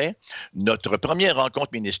jamais notre première rencontre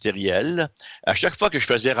ministérielle. À chaque fois que je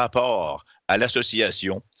faisais rapport à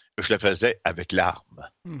l'association, je le faisais avec larmes.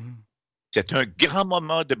 Mm-hmm. C'est un grand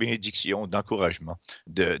moment de bénédiction, d'encouragement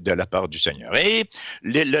de la part du Seigneur. Et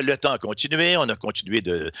le temps a continué, on a continué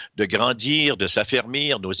de grandir, de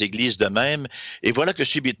s'affermir, nos églises de même. Et voilà que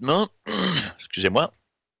subitement, excusez-moi,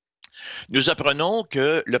 nous apprenons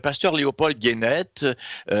que le pasteur Léopold Guénette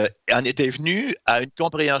en était venu à une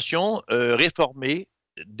compréhension réformée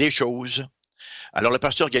des choses. Alors, le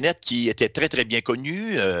pasteur Guénette, qui était très, très bien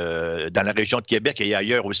connu dans la région de Québec et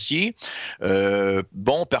ailleurs aussi,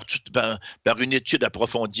 bon, par une étude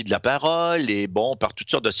approfondie de la parole et bon, par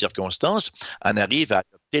toutes sortes de circonstances, en arrive à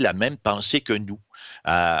adopter la même pensée que nous,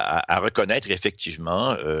 à reconnaître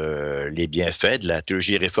effectivement les bienfaits de la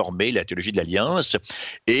théologie réformée, la théologie de l'Alliance,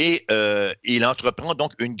 et il entreprend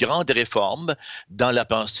donc une grande réforme dans la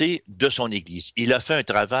pensée de son Église. Il a fait un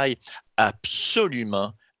travail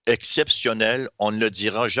absolument exceptionnel, on ne le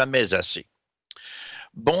dira jamais assez.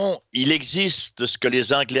 Bon, il existe ce que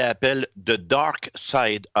les Anglais appellent « the dark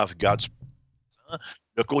side of God's ».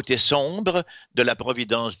 le côté sombre de la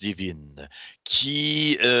providence divine,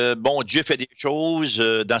 qui, bon, Dieu fait des choses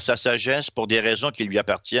dans sa sagesse pour des raisons qui lui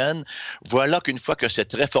appartiennent. Voilà qu'une fois que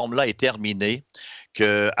cette réforme-là est terminée,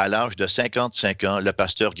 qu'à l'âge de 55 ans, le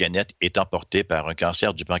pasteur Guénette est emporté par un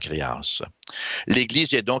cancer du pancréas.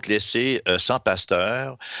 L'Église est donc laissée sans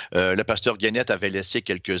pasteur. Le pasteur Guénette avait laissé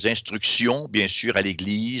quelques instructions, bien sûr, à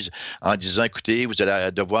l'Église, en disant, écoutez, vous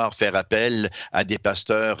allez devoir faire appel à des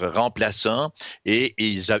pasteurs remplaçants. Et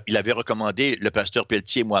il avait recommandé le pasteur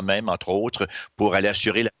Pelletier et moi-même, entre autres, pour aller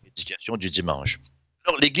assurer la prédication du dimanche.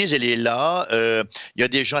 Alors, l'Église, elle est là. Il y a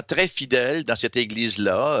des gens très fidèles dans cette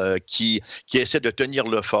Église-là qui essaient de tenir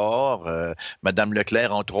le fort. Madame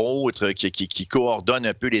Leclerc, entre autres, qui coordonne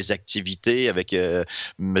un peu les activités avec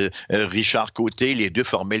Richard Côté. Les deux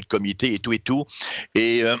formaient le comité et tout et tout.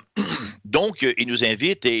 Et donc, ils nous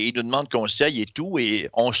invitent et ils nous demandent conseil et tout. Et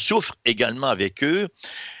on souffre également avec eux.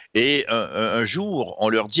 Et un jour, on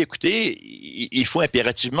leur dit, écoutez, il faut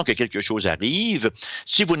impérativement que quelque chose arrive.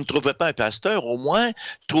 Si vous ne trouvez pas un pasteur, au moins,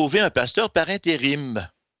 trouvez un pasteur par intérim.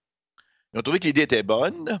 Ils ont trouvé que l'idée était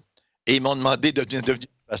bonne et ils m'ont demandé de devenir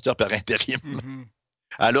pasteur par intérim. Mhm.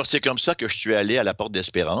 Alors, c'est comme ça que je suis allé à la Porte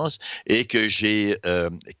d'Espérance et que j'ai,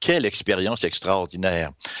 quelle expérience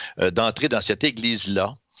extraordinaire d'entrer dans cette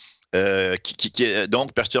église-là.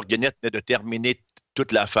 Donc, Pasteur Guénette venait de terminer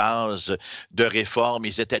toute la phase de réforme.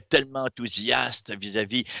 Ils étaient tellement enthousiastes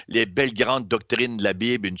vis-à-vis les belles grandes doctrines de la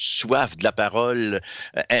Bible, une soif de la parole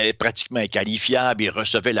pratiquement inqualifiable. Ils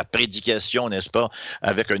recevaient la prédication, n'est-ce pas,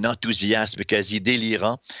 avec un enthousiasme quasi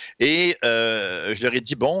délirant. Et je leur ai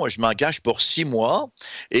dit, bon, je m'engage pour 6 mois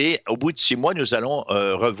et au bout de 6 mois, nous allons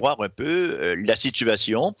revoir un peu la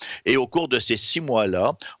situation et au cours de ces 6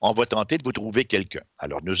 mois-là, on va tenter de vous trouver quelqu'un.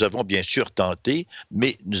 Alors, nous avons bien sûr tenté,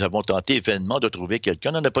 mais nous avons tenté vainement de trouver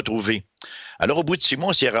quelqu'un, on n'en a pas trouvé. Alors, au bout de 6 mois,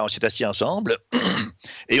 on s'est assis ensemble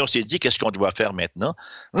et on s'est dit, qu'est-ce qu'on doit faire maintenant?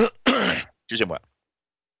 Excusez-moi.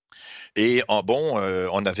 Et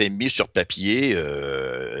on avait mis sur papier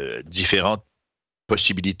différentes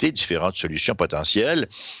possibilités, différentes solutions potentielles,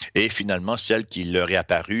 et finalement, celle qui leur est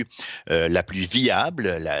apparue la plus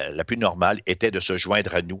viable, la plus normale, était de se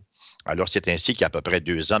joindre à nous. Alors, c'est ainsi qu'à peu près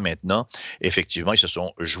 2 ans maintenant, effectivement, ils se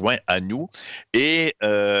sont joints à nous et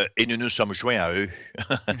nous nous sommes joints à eux.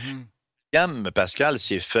 Mhm. Pascal,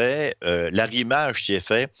 s'est fait, l'arrimage s'est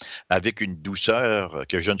fait avec une douceur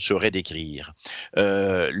que je ne saurais décrire.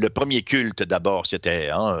 Le premier culte, d'abord, c'était,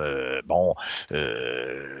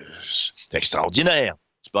 c'était extraordinaire.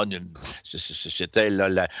 C'était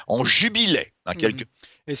on jubilait en quelque.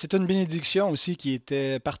 Et c'était une bénédiction aussi qui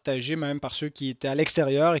était partagée même par ceux qui étaient à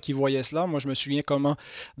l'extérieur et qui voyaient cela. Moi, je me souviens comment,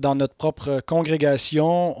 dans notre propre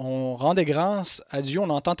congrégation, on rendait grâce à Dieu.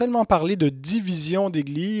 On entend tellement parler de division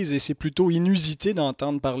d'Église et c'est plutôt inusité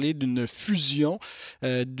d'entendre parler d'une fusion.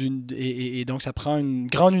 Et donc, ça prend une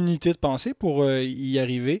grande unité de pensée pour y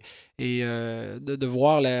arriver et de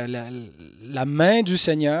voir la main du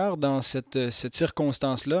Seigneur dans cette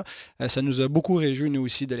circonstance-là. Ça nous a beaucoup réjouis, nous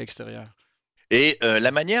aussi, de l'extérieur. Et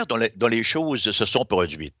la manière dont les choses se sont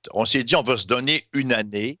produites, on s'est dit, on va se donner une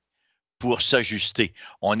année pour s'ajuster.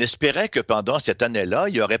 On espérait que pendant cette année-là,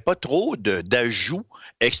 il n'y aurait pas trop d'ajouts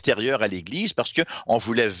extérieurs à l'Église parce qu'on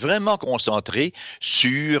voulait vraiment concentrer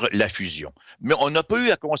sur la fusion. Mais on n'a pas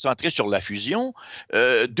eu à concentrer sur la fusion.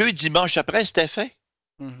 2 dimanches après, c'était fait.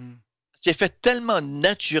 Mhm. C'est fait tellement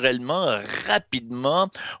naturellement,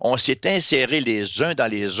 rapidement. On s'est insérés les uns dans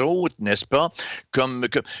les autres, n'est-ce pas? Comme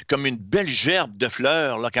une belle gerbe de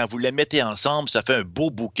fleurs. Là, quand vous les mettez ensemble, ça fait un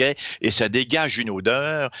beau bouquet et ça dégage une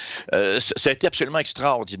odeur. Ça a été absolument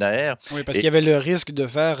extraordinaire. Oui, parce Et, qu'il y avait le risque de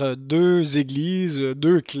faire deux églises,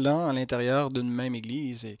 deux clans à l'intérieur d'une même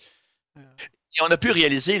église. Euh, et on a pu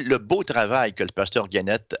réaliser le beau travail que le pasteur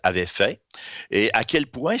Guénette avait fait et à quel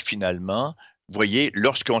point, finalement, vous voyez,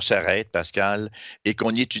 lorsqu'on s'arrête, Pascal, et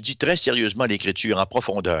qu'on étudie très sérieusement l'Écriture en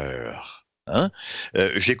profondeur, hein,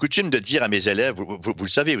 j'ai coutume de dire à mes élèves, vous le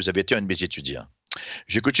savez, vous avez été un de mes étudiants,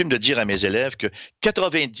 j'ai coutume de dire à mes élèves que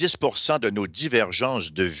 90% de nos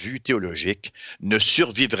divergences de vues théologiques ne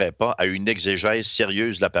survivraient pas à une exégèse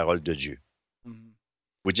sérieuse de la parole de Dieu. mhm.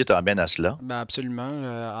 Vous dites amen à cela? Ben absolument.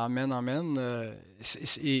 Amen, amen.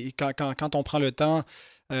 Et quand on prend le temps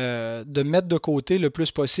de mettre de côté le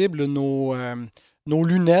plus possible nos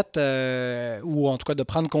lunettes, ou en tout cas de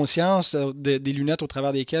prendre conscience des lunettes au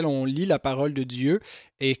travers desquelles on lit la parole de Dieu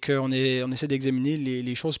et on essaie d'examiner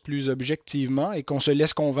les choses plus objectivement et qu'on se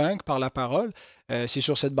laisse convaincre par la parole, c'est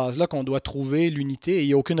sur cette base-là qu'on doit trouver l'unité et il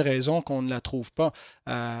n'y a aucune raison qu'on ne la trouve pas,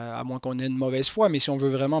 à moins qu'on ait une mauvaise foi. Mais si on veut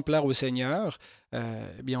vraiment plaire au Seigneur,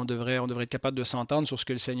 eh bien on devrait être capable de s'entendre sur ce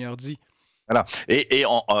que le Seigneur dit. Voilà. Et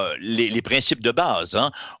les principes de base,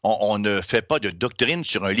 hein, on ne fait pas de doctrine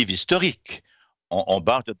sur un livre historique. On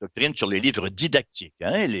base de doctrine sur les livres didactiques,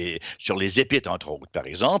 hein, sur les épîtres, entre autres. Par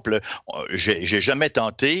exemple, j'ai jamais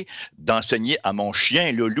tenté d'enseigner à mon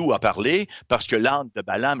chien le loup à parler parce que l'âne de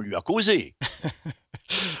Balaam lui a causé.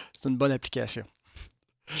 C'est une bonne application.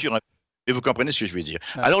 Et vous comprenez ce que je veux dire.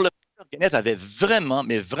 Ah. Alors, le pasteur Guénette avait vraiment,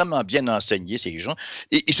 mais vraiment bien enseigné ces gens.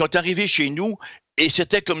 Et ils sont arrivés chez nous et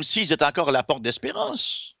c'était comme s'ils étaient encore à la porte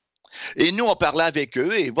d'Espérance. Et nous, on parlait avec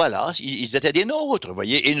eux et voilà, ils étaient des nôtres, vous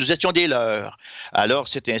voyez, et nous étions des leurs. Alors,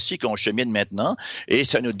 c'est ainsi qu'on chemine maintenant et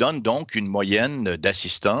ça nous donne donc une moyenne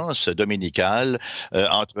d'assistance dominicale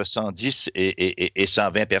entre 110 et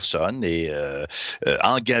 120 personnes et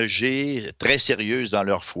engagées, très sérieuses dans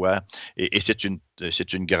leur foi. Et c'est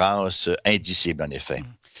une grâce indicible, en effet.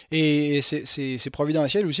 Et c'est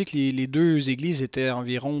providentiel aussi que les deux églises étaient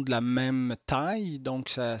environ de la même taille, donc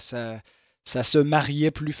ça se mariait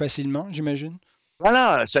plus facilement, j'imagine.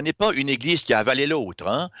 Voilà, ce n'est pas une église qui a avalé l'autre,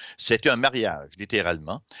 hein. C'était un mariage,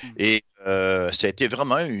 littéralement. Mm. Et ça a été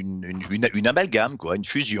vraiment une amalgame, quoi, une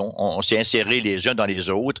fusion. On s'est insérés les uns dans les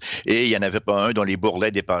autres et il n'y en avait pas un dont les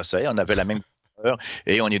bourrelets dépassaient. On avait la même couleur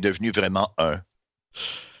et on est devenu vraiment un.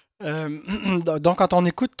 Donc, quand on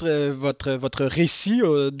écoute votre récit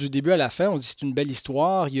du début à la fin, on dit que c'est une belle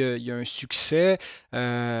histoire, il y a un succès,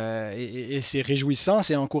 et c'est réjouissant,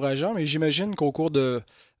 c'est encourageant, mais j'imagine qu'au cours de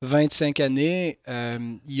 25 années,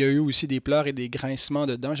 il y a eu aussi des pleurs et des grincements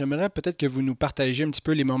dedans. J'aimerais peut-être que vous nous partagiez un petit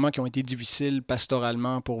peu les moments qui ont été difficiles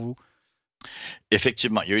pastoralement pour vous.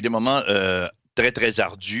 Effectivement, il y a eu des moments très, très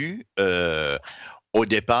ardus. Au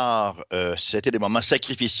départ, c'était des moments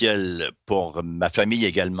sacrificiels pour ma famille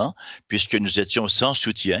également, puisque nous étions sans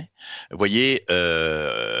soutien. Vous voyez,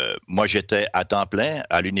 moi j'étais à temps plein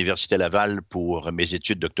à l'Université Laval pour mes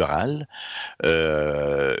études doctorales.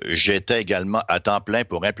 J'étais également à temps plein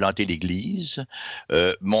pour implanter l'Église.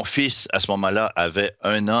 Mon fils, à ce moment-là, avait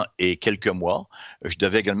 1 an et quelques mois. Je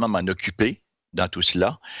devais également m'en occuper dans tout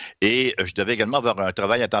cela. Et je devais également avoir un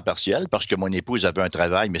travail à temps partiel parce que mon épouse avait un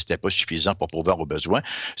travail, mais ce n'était pas suffisant pour pourvoir aux besoins.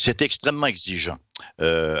 C'était extrêmement exigeant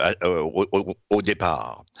au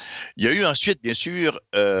départ. Il y a eu ensuite, bien sûr,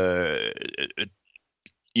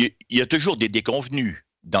 il y a toujours des déconvenus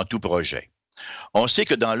dans tout projet. On sait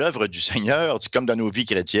que dans l'œuvre du Seigneur, c'est comme dans nos vies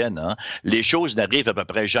chrétiennes, hein, les choses n'arrivent à peu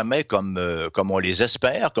près jamais comme on les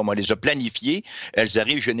espère, comme on les a planifiées. Elles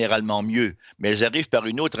arrivent généralement mieux, mais elles arrivent par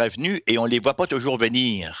une autre avenue et on ne les voit pas toujours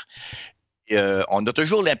venir. Et, on a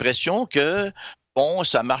toujours l'impression que, bon,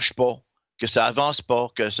 ça ne marche pas, que ça avance pas,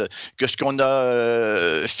 que ce qu'on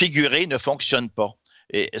a figuré ne fonctionne pas.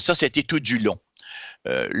 Et ça, c'était tout du long.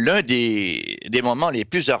 L'un des moments les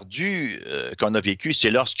plus ardus qu'on a vécu, c'est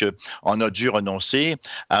lorsque on a dû renoncer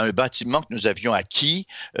à un bâtiment que nous avions acquis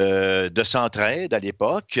de Centraide à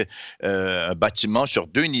l'époque, un bâtiment sur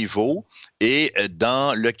 2 niveaux et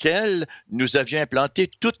dans lequel nous avions implanté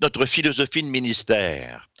toute notre philosophie de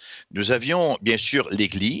ministère. Nous avions bien sûr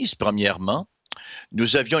l'Église, premièrement.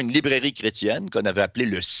 Nous avions une librairie chrétienne qu'on avait appelée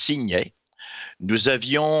le Signet. Nous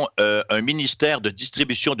avions un ministère de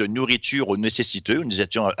distribution de nourriture aux nécessiteux. Nous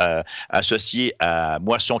étions associés à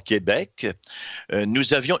Moisson Québec.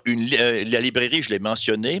 Nous avions la librairie, je l'ai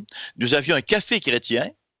mentionné. Nous avions un café chrétien.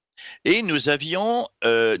 Et nous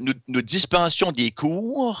dispensions des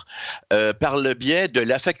cours par le biais de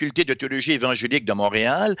la Faculté de théologie évangélique de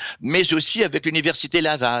Montréal, mais aussi avec l'Université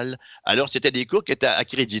Laval. Alors, c'était des cours qui étaient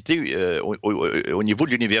accrédités au niveau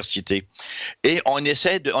de l'université. Et on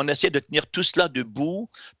essayait de tenir tout cela debout,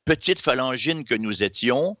 petite phalangine que nous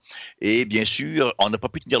étions. Et bien sûr, on n'a pas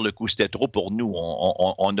pu tenir le coup, c'était trop pour nous.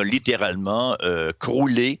 On a littéralement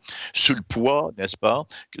croulé sous le poids, n'est-ce pas?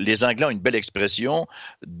 Les Anglais ont une belle expression,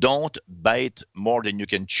 don't bite more than you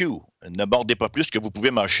can chew. Ne mordez pas plus que vous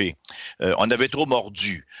pouvez mâcher. On avait trop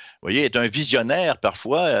mordu. Vous voyez, être un visionnaire,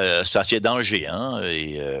 parfois, ça a ses dangers, hein,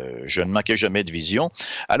 et je ne manquais jamais de vision.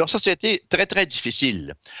 Alors ça, c'était très, très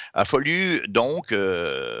difficile. Il a fallu donc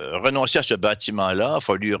renoncer à ce bâtiment-là, il a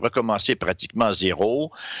fallu recommencer pratiquement à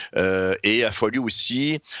zéro, et il a fallu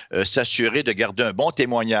aussi s'assurer de garder un bon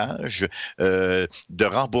témoignage, de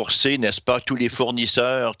rembourser, n'est-ce pas, tous les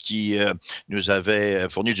fournisseurs qui nous avaient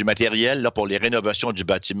fourni du matériel là, pour les rénovations du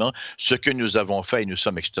bâtiment, ce que nous avons fait et nous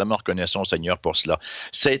sommes extrêmement reconnaissants au Seigneur pour cela.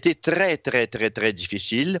 Ça a été très, très, très, très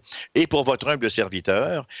difficile et pour votre humble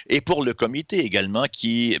serviteur et pour le comité également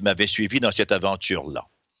qui m'avait suivi dans cette aventure-là.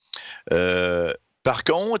 Par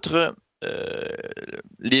contre,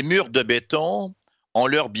 les murs de béton ont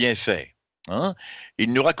leur bienfait. Hein?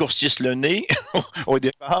 Ils nous raccourcissent le nez au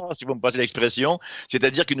départ, si vous me passez l'expression,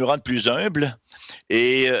 c'est-à-dire qu'ils nous rendent plus humbles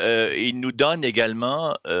et ils nous donnent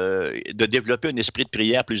également de développer un esprit de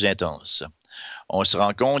prière plus intense. On se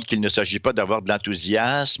rend compte qu'il ne s'agit pas d'avoir de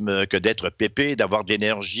l'enthousiasme, que d'être pépé, d'avoir de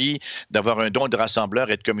l'énergie, d'avoir un don de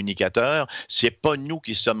rassembleur et de communicateur. C'est pas nous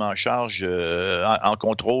qui sommes en charge, en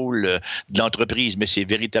contrôle de l'entreprise, mais c'est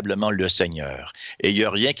véritablement le Seigneur. Et il n'y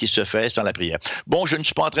a rien qui se fait sans la prière. Bon, je ne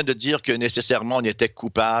suis pas en train de dire que nécessairement on était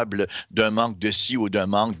coupable d'un manque de ci ou d'un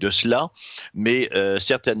manque de cela, mais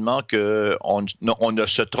certainement qu'on ne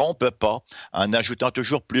se trompe pas en ajoutant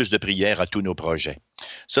toujours plus de prières à tous nos projets.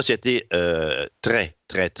 Ça, c'était très,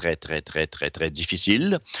 très, très, très, très, très, très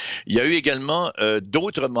difficile. Il y a eu également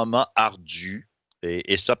d'autres moments ardus.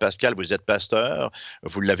 Et ça, Pascal, vous êtes pasteur,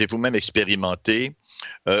 vous l'avez vous-même expérimenté.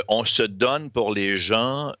 On se donne pour les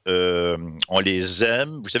gens, on les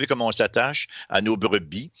aime. Vous savez comment on s'attache à nos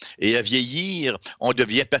brebis. Et à vieillir, on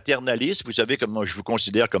devient paternaliste. Vous savez comment je vous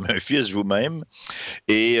considère comme un fils vous-même.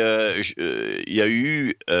 Et il y a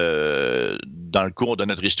eu, dans le cours de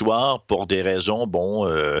notre histoire, pour des raisons, bon,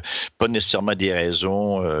 pas nécessairement des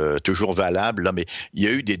raisons toujours valables, là, mais il y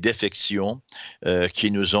a eu des défections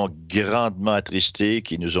qui nous ont grandement attristés,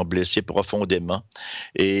 qui nous ont blessés profondément.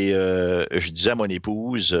 Et je disais à mon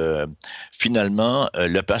épouse, finalement,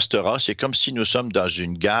 le pastorat, c'est comme si nous sommes dans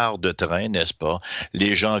une gare de train, n'est-ce pas?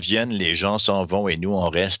 Les gens viennent, les gens s'en vont et nous, on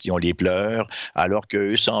reste et on les pleure, alors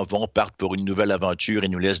qu'eux s'en vont, partent pour une nouvelle aventure et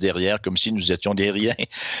nous laissent derrière comme si nous étions des riens.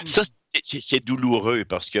 Ça, c'est douloureux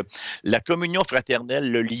parce que la communion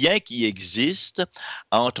fraternelle, le lien qui existe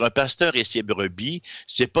entre un pasteur et ses brebis,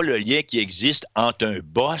 c'est pas le lien qui existe entre un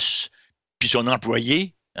boss puis son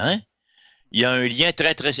employé, hein? Il y a un lien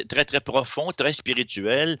très, très, très, très profond, très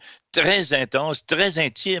spirituel, très intense, très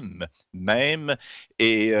intime même.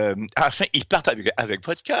 Et à la fin, ils partent avec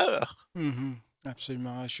votre cœur. Mhm.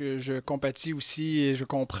 Absolument. Je compatis aussi et je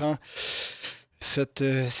comprends cette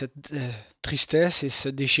tristesse et ce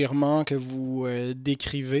déchirement que vous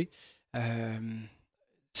décrivez. Euh,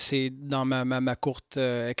 c'est dans ma courte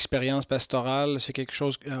expérience pastorale, c'est quelque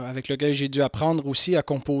chose avec lequel j'ai dû apprendre aussi à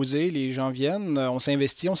composer. Les gens viennent, on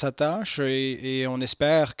s'investit, on s'attache et on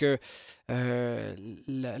espère que euh,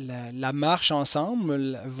 la marche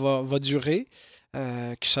ensemble va durer,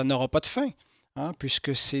 que ça n'aura pas de fin, hein,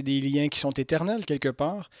 puisque c'est des liens qui sont éternels quelque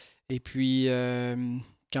part. Et puis,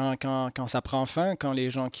 quand ça prend fin, quand les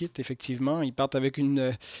gens quittent, effectivement, ils partent avec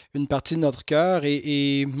une partie de notre cœur.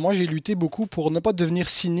 Et moi, j'ai lutté beaucoup pour ne pas devenir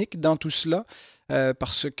cynique dans tout cela.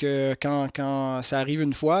 Parce que quand ça arrive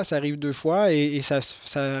une fois, ça arrive deux fois et ça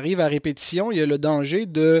arrive à répétition, il y a le danger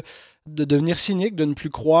de devenir cynique, de ne plus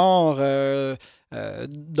croire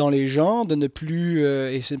dans les gens, de ne plus...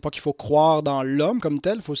 et ce n'est pas qu'il faut croire dans l'homme comme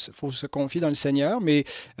tel, faut se confier dans le Seigneur, mais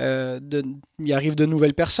il arrive de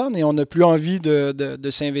nouvelles personnes et on n'a plus envie de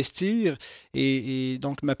s'investir. Et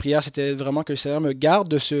donc, ma prière, c'était vraiment que le Seigneur me garde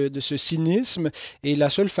de ce cynisme. Et la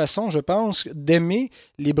seule façon, je pense, d'aimer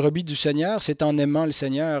les brebis du Seigneur, c'est en aimant le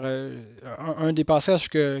Seigneur. Un des passages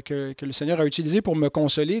que le Seigneur a utilisé pour me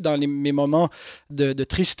consoler dans mes moments de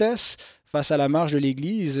tristesse, face à la marche de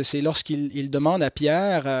l'Église, c'est lorsqu'il demande à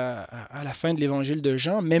Pierre, à la fin de l'évangile de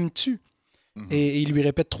Jean, m'aimes-tu? Et il lui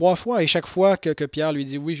répète trois fois, et chaque fois que Pierre lui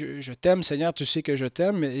dit, oui, je t'aime, Seigneur, tu sais que je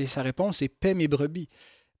t'aime, et sa réponse est, paie mes brebis.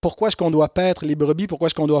 Pourquoi est-ce qu'on doit paître les brebis? Pourquoi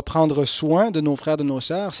est-ce qu'on doit prendre soin de nos frères, de nos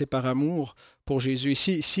sœurs? C'est par amour pour Jésus.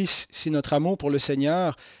 Et si notre amour pour le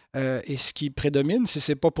Seigneur est ce qui prédomine, si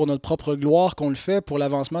ce n'est pas pour notre propre gloire qu'on le fait, pour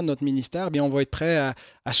l'avancement de notre ministère, bien on va être prêt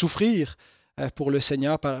à souffrir pour le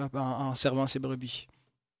Seigneur en servant ses brebis.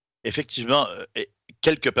 Effectivement,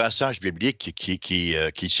 quelques passages bibliques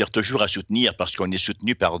qui servent toujours à soutenir parce qu'on est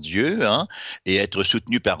soutenu par Dieu, hein, et être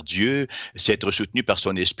soutenu par Dieu, c'est être soutenu par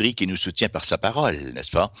son esprit qui nous soutient par sa parole,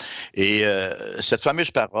 n'est-ce pas? Et cette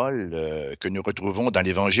fameuse parole que nous retrouvons dans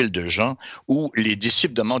l'évangile de Jean, où les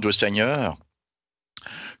disciples demandent au Seigneur,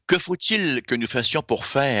 que faut-il que nous fassions pour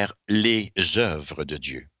faire les œuvres de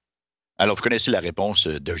Dieu? Alors, vous connaissez la réponse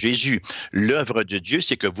de Jésus. L'œuvre de Dieu,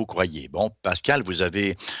 c'est que vous croyez. Bon, Pascal, vous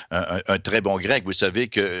avez un très bon grec. Vous savez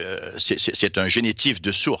que c'est un génitif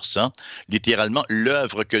de source. Hein? Littéralement,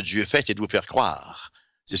 l'œuvre que Dieu fait, c'est de vous faire croire.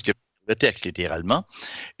 C'est ce que le texte, littéralement.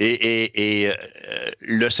 Et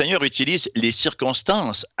le Seigneur utilise les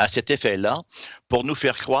circonstances à cet effet-là pour nous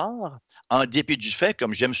faire croire, en dépit du fait,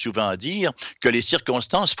 comme j'aime souvent dire, que les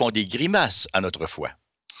circonstances font des grimaces à notre foi.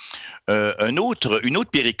 Une autre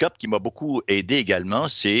péricope qui m'a beaucoup aidé également,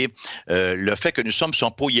 c'est le fait que nous sommes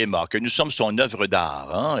son poiema, que nous sommes son œuvre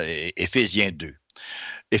d'art, hein, Éphésiens 2.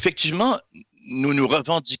 Effectivement, nous nous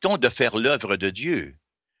revendiquons de faire l'œuvre de Dieu,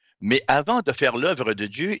 Mais avant de faire l'œuvre de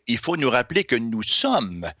Dieu, il faut nous rappeler que nous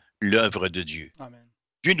sommes l'œuvre de Dieu. Amen.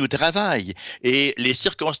 Dieu nous travaille et les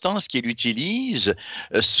circonstances qu'il utilise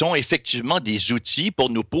sont effectivement des outils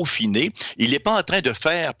pour nous peaufiner. Il n'est pas en train de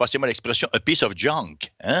faire, passez-moi l'expression, a piece of junk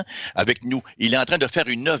avec nous. Il est en train de faire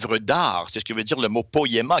une œuvre d'art. C'est ce que veut dire le mot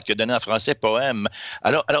poéma qui a donné en français poème.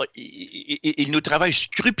 Alors il nous travaille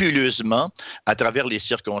scrupuleusement à travers les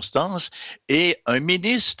circonstances et un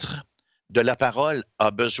ministre de la parole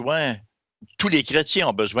a besoin, tous les chrétiens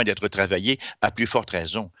ont besoin d'être travaillés à plus forte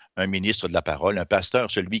raison. Un ministre de la parole, un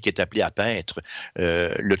pasteur, celui qui est appelé à paître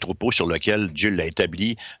le troupeau sur lequel Dieu l'a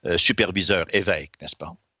établi, superviseur, évêque, n'est-ce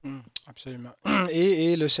pas? Absolument.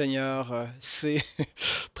 Et le Seigneur sait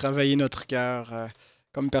travailler notre cœur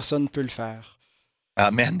comme personne ne peut le faire.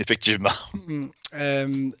 Amen, effectivement.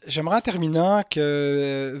 J'aimerais en terminant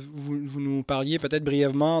que vous nous parliez peut-être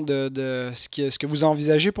brièvement de ce que vous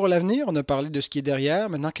envisagez pour l'avenir. On a parlé de ce qui est derrière.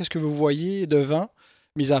 Maintenant, qu'est-ce que vous voyez devant?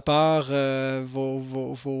 Mis à part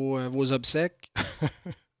vos obsèques.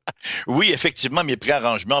 Oui, effectivement, mes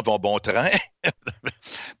préarrangements vont bon train.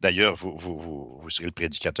 D'ailleurs, vous serez le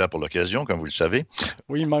prédicateur pour l'occasion, comme vous le savez.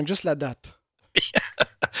 Oui, il manque juste la date.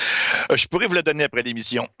 Je pourrais vous la donner après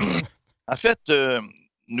l'émission. En fait,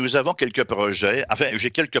 nous avons quelques projets. Enfin,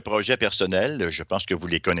 j'ai quelques projets personnels. Je pense que vous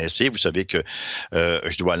les connaissez. Vous savez que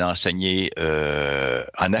je dois aller enseigner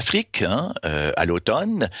en Afrique à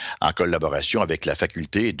l'automne, en collaboration avec la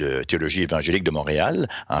Faculté de théologie évangélique de Montréal,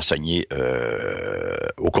 enseigner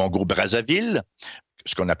au Congo-Brazzaville,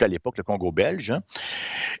 ce qu'on appelait à l'époque le Congo belge.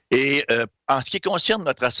 Et en ce qui concerne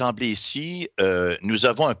notre assemblée ici, nous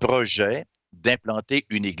avons un projet d'implanter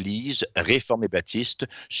une église réformée baptiste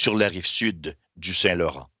sur la rive sud du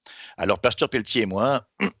Saint-Laurent. Alors, Pasteur Pelletier et moi,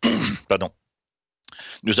 pardon,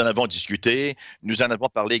 nous en avons discuté, nous en avons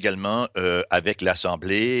parlé également avec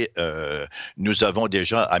l'Assemblée. Nous avons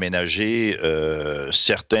déjà aménagé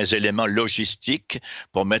certains éléments logistiques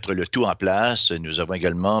pour mettre le tout en place. Nous avons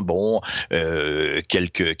également,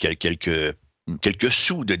 quelques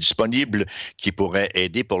sous de disponibles qui pourraient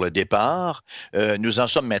aider pour le départ. Nous en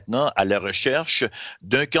sommes maintenant à la recherche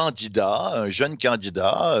d'un candidat, un jeune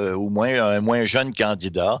candidat, ou un moins jeune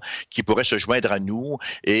candidat, qui pourrait se joindre à nous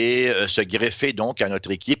et se greffer donc à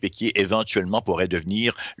notre équipe et qui éventuellement pourrait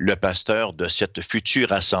devenir le pasteur de cette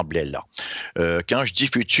future assemblée-là. Quand je dis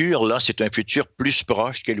futur, là, c'est un futur plus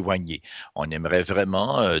proche qu'éloigné. On aimerait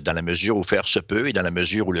vraiment, dans la mesure où faire se peut et dans la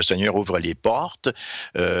mesure où le Seigneur ouvre les portes,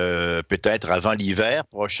 peut-être avant l'hiver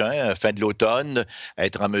prochain, fin de l'automne,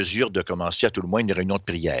 être en mesure de commencer à tout le moins une réunion de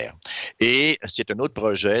prière. Et c'est un autre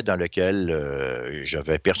projet dans lequel je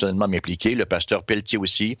vais personnellement m'impliquer. Le pasteur Pelletier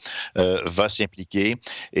aussi va s'impliquer.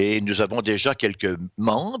 Et nous avons déjà quelques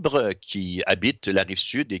membres qui habitent la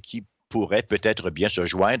Rive-Sud et qui pourraient peut-être bien se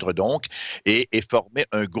joindre donc et former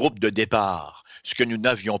un groupe de départ, ce que nous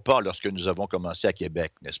n'avions pas lorsque nous avons commencé à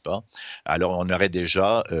Québec, n'est-ce pas? Alors, on aurait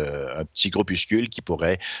déjà un petit groupuscule qui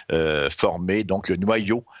pourrait former donc le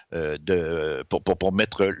noyau pour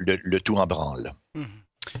mettre le tout en branle.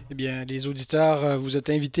 Eh bien, les auditeurs, vous êtes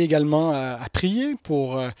invités également à prier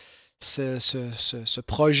pour ce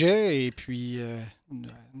projet et puis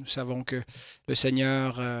nous savons que le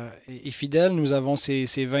Seigneur est fidèle. Nous avons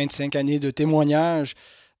ces 25 années de témoignage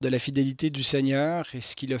de la fidélité du Seigneur et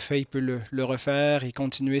ce qu'il a fait, il peut le refaire et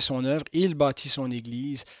continuer son œuvre. Il bâtit son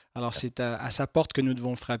Église. Alors c'est à sa porte que nous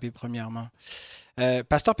devons frapper premièrement.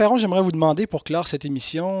 Pasteur Perron, j'aimerais vous demander pour clore cette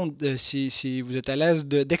émission si vous êtes à l'aise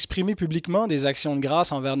d'exprimer publiquement des actions de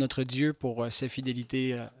grâce envers notre Dieu pour sa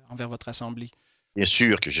fidélité envers votre assemblée. Bien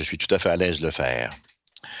sûr que je suis tout à fait à l'aise de le faire.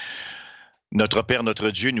 Notre Père, notre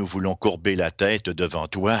Dieu, nous voulons courber la tête devant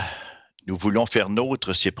toi. Nous voulons faire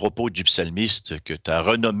nôtre ces propos du psalmiste que ta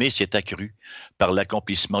renommée s'est accrue par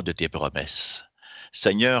l'accomplissement de tes promesses.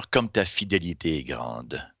 Seigneur, comme ta fidélité est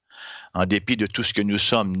grande. En dépit de tout ce que nous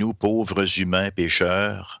sommes, nous, pauvres humains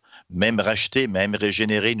pécheurs, même rachetés, même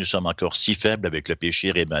régénérés, nous sommes encore si faibles avec le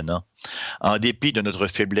péché rémanent. En dépit de notre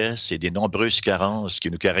faiblesse et des nombreuses carences qui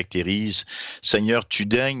nous caractérisent, Seigneur, tu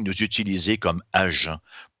daignes nous utiliser comme agents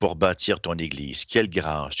pour bâtir ton Église. Quelle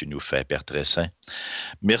grâce tu nous fais, Père très saint.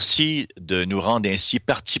 Merci de nous rendre ainsi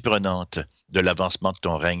partie prenante de l'avancement de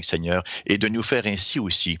ton règne, Seigneur, et de nous faire ainsi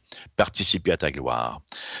aussi participer à ta gloire.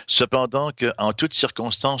 Cependant qu'en toutes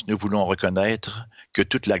circonstances, nous voulons reconnaître que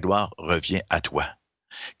toute la gloire revient à toi.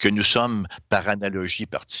 que nous sommes, par analogie,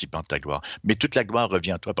 participants de ta gloire. Mais toute la gloire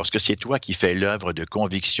revient à toi parce que c'est toi qui fais l'œuvre de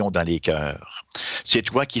conviction dans les cœurs. C'est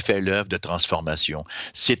toi qui fais l'œuvre de transformation.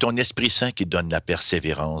 C'est ton Esprit Saint qui donne la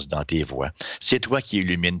persévérance dans tes voies. C'est toi qui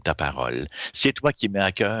illumine ta parole. C'est toi qui mets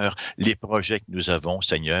à cœur les projets que nous avons,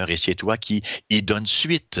 Seigneur, et c'est toi qui y donne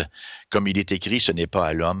suite. Comme il est écrit, ce n'est pas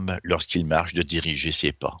à l'homme, lorsqu'il marche, de diriger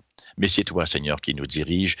ses pas. Mais c'est toi, Seigneur, qui nous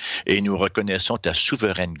dirige et nous reconnaissons ta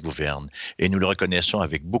souveraine gouverne et nous le reconnaissons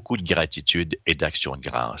avec beaucoup de gratitude et d'action de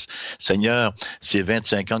grâce. Seigneur, ces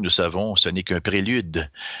 25 ans, nous savons, ce n'est qu'un prélude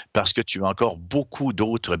parce que tu as encore beaucoup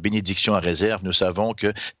d'autres bénédictions en réserve. Nous savons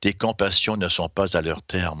que tes compassions ne sont pas à leur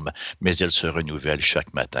terme, mais elles se renouvellent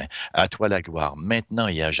chaque matin. À toi la gloire, maintenant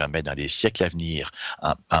et à jamais, dans les siècles à venir,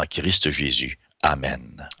 en Christ Jésus.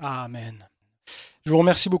 Amen. Amen. Je vous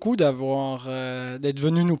remercie beaucoup d'être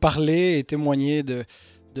venu nous parler et témoigner de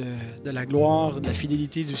la gloire, de la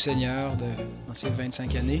fidélité du Seigneur dans ces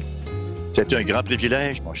 25 années. C'est un grand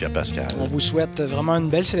privilège, mon cher Pascal. On vous souhaite vraiment une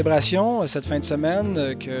belle célébration cette fin de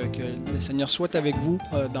semaine, que le Seigneur soit avec vous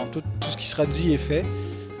dans tout ce qui sera dit et fait.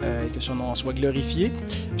 Et que son nom soit glorifié.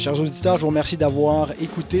 Chers auditeurs, je vous remercie d'avoir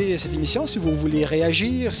écouté cette émission. Si vous voulez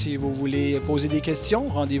réagir, si vous voulez poser des questions,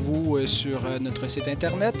 rendez-vous sur notre site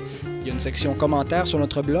Internet. Il y a une section commentaires sur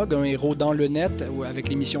notre blog, Un héros dans le net, avec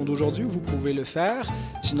l'émission d'aujourd'hui. Vous pouvez le faire.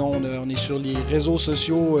 Sinon, on est sur les réseaux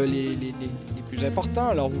sociaux les plus importants.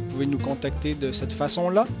 Alors, vous pouvez nous contacter de cette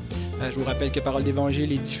façon-là. Je vous rappelle que Parole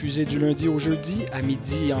d'Évangile est diffusée du lundi au jeudi à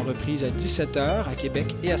midi et en reprise à 17h à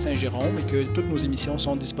Québec et à Saint-Jérôme et que toutes nos émissions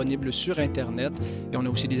sont disponibles sur Internet. Et on a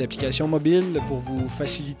aussi des applications mobiles pour vous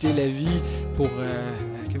faciliter la vie, pour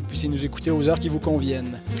que vous puissiez nous écouter aux heures qui vous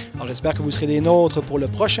conviennent. Alors j'espère que vous serez des nôtres pour le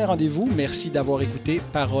prochain rendez-vous. Merci d'avoir écouté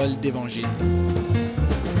Parole d'Évangile.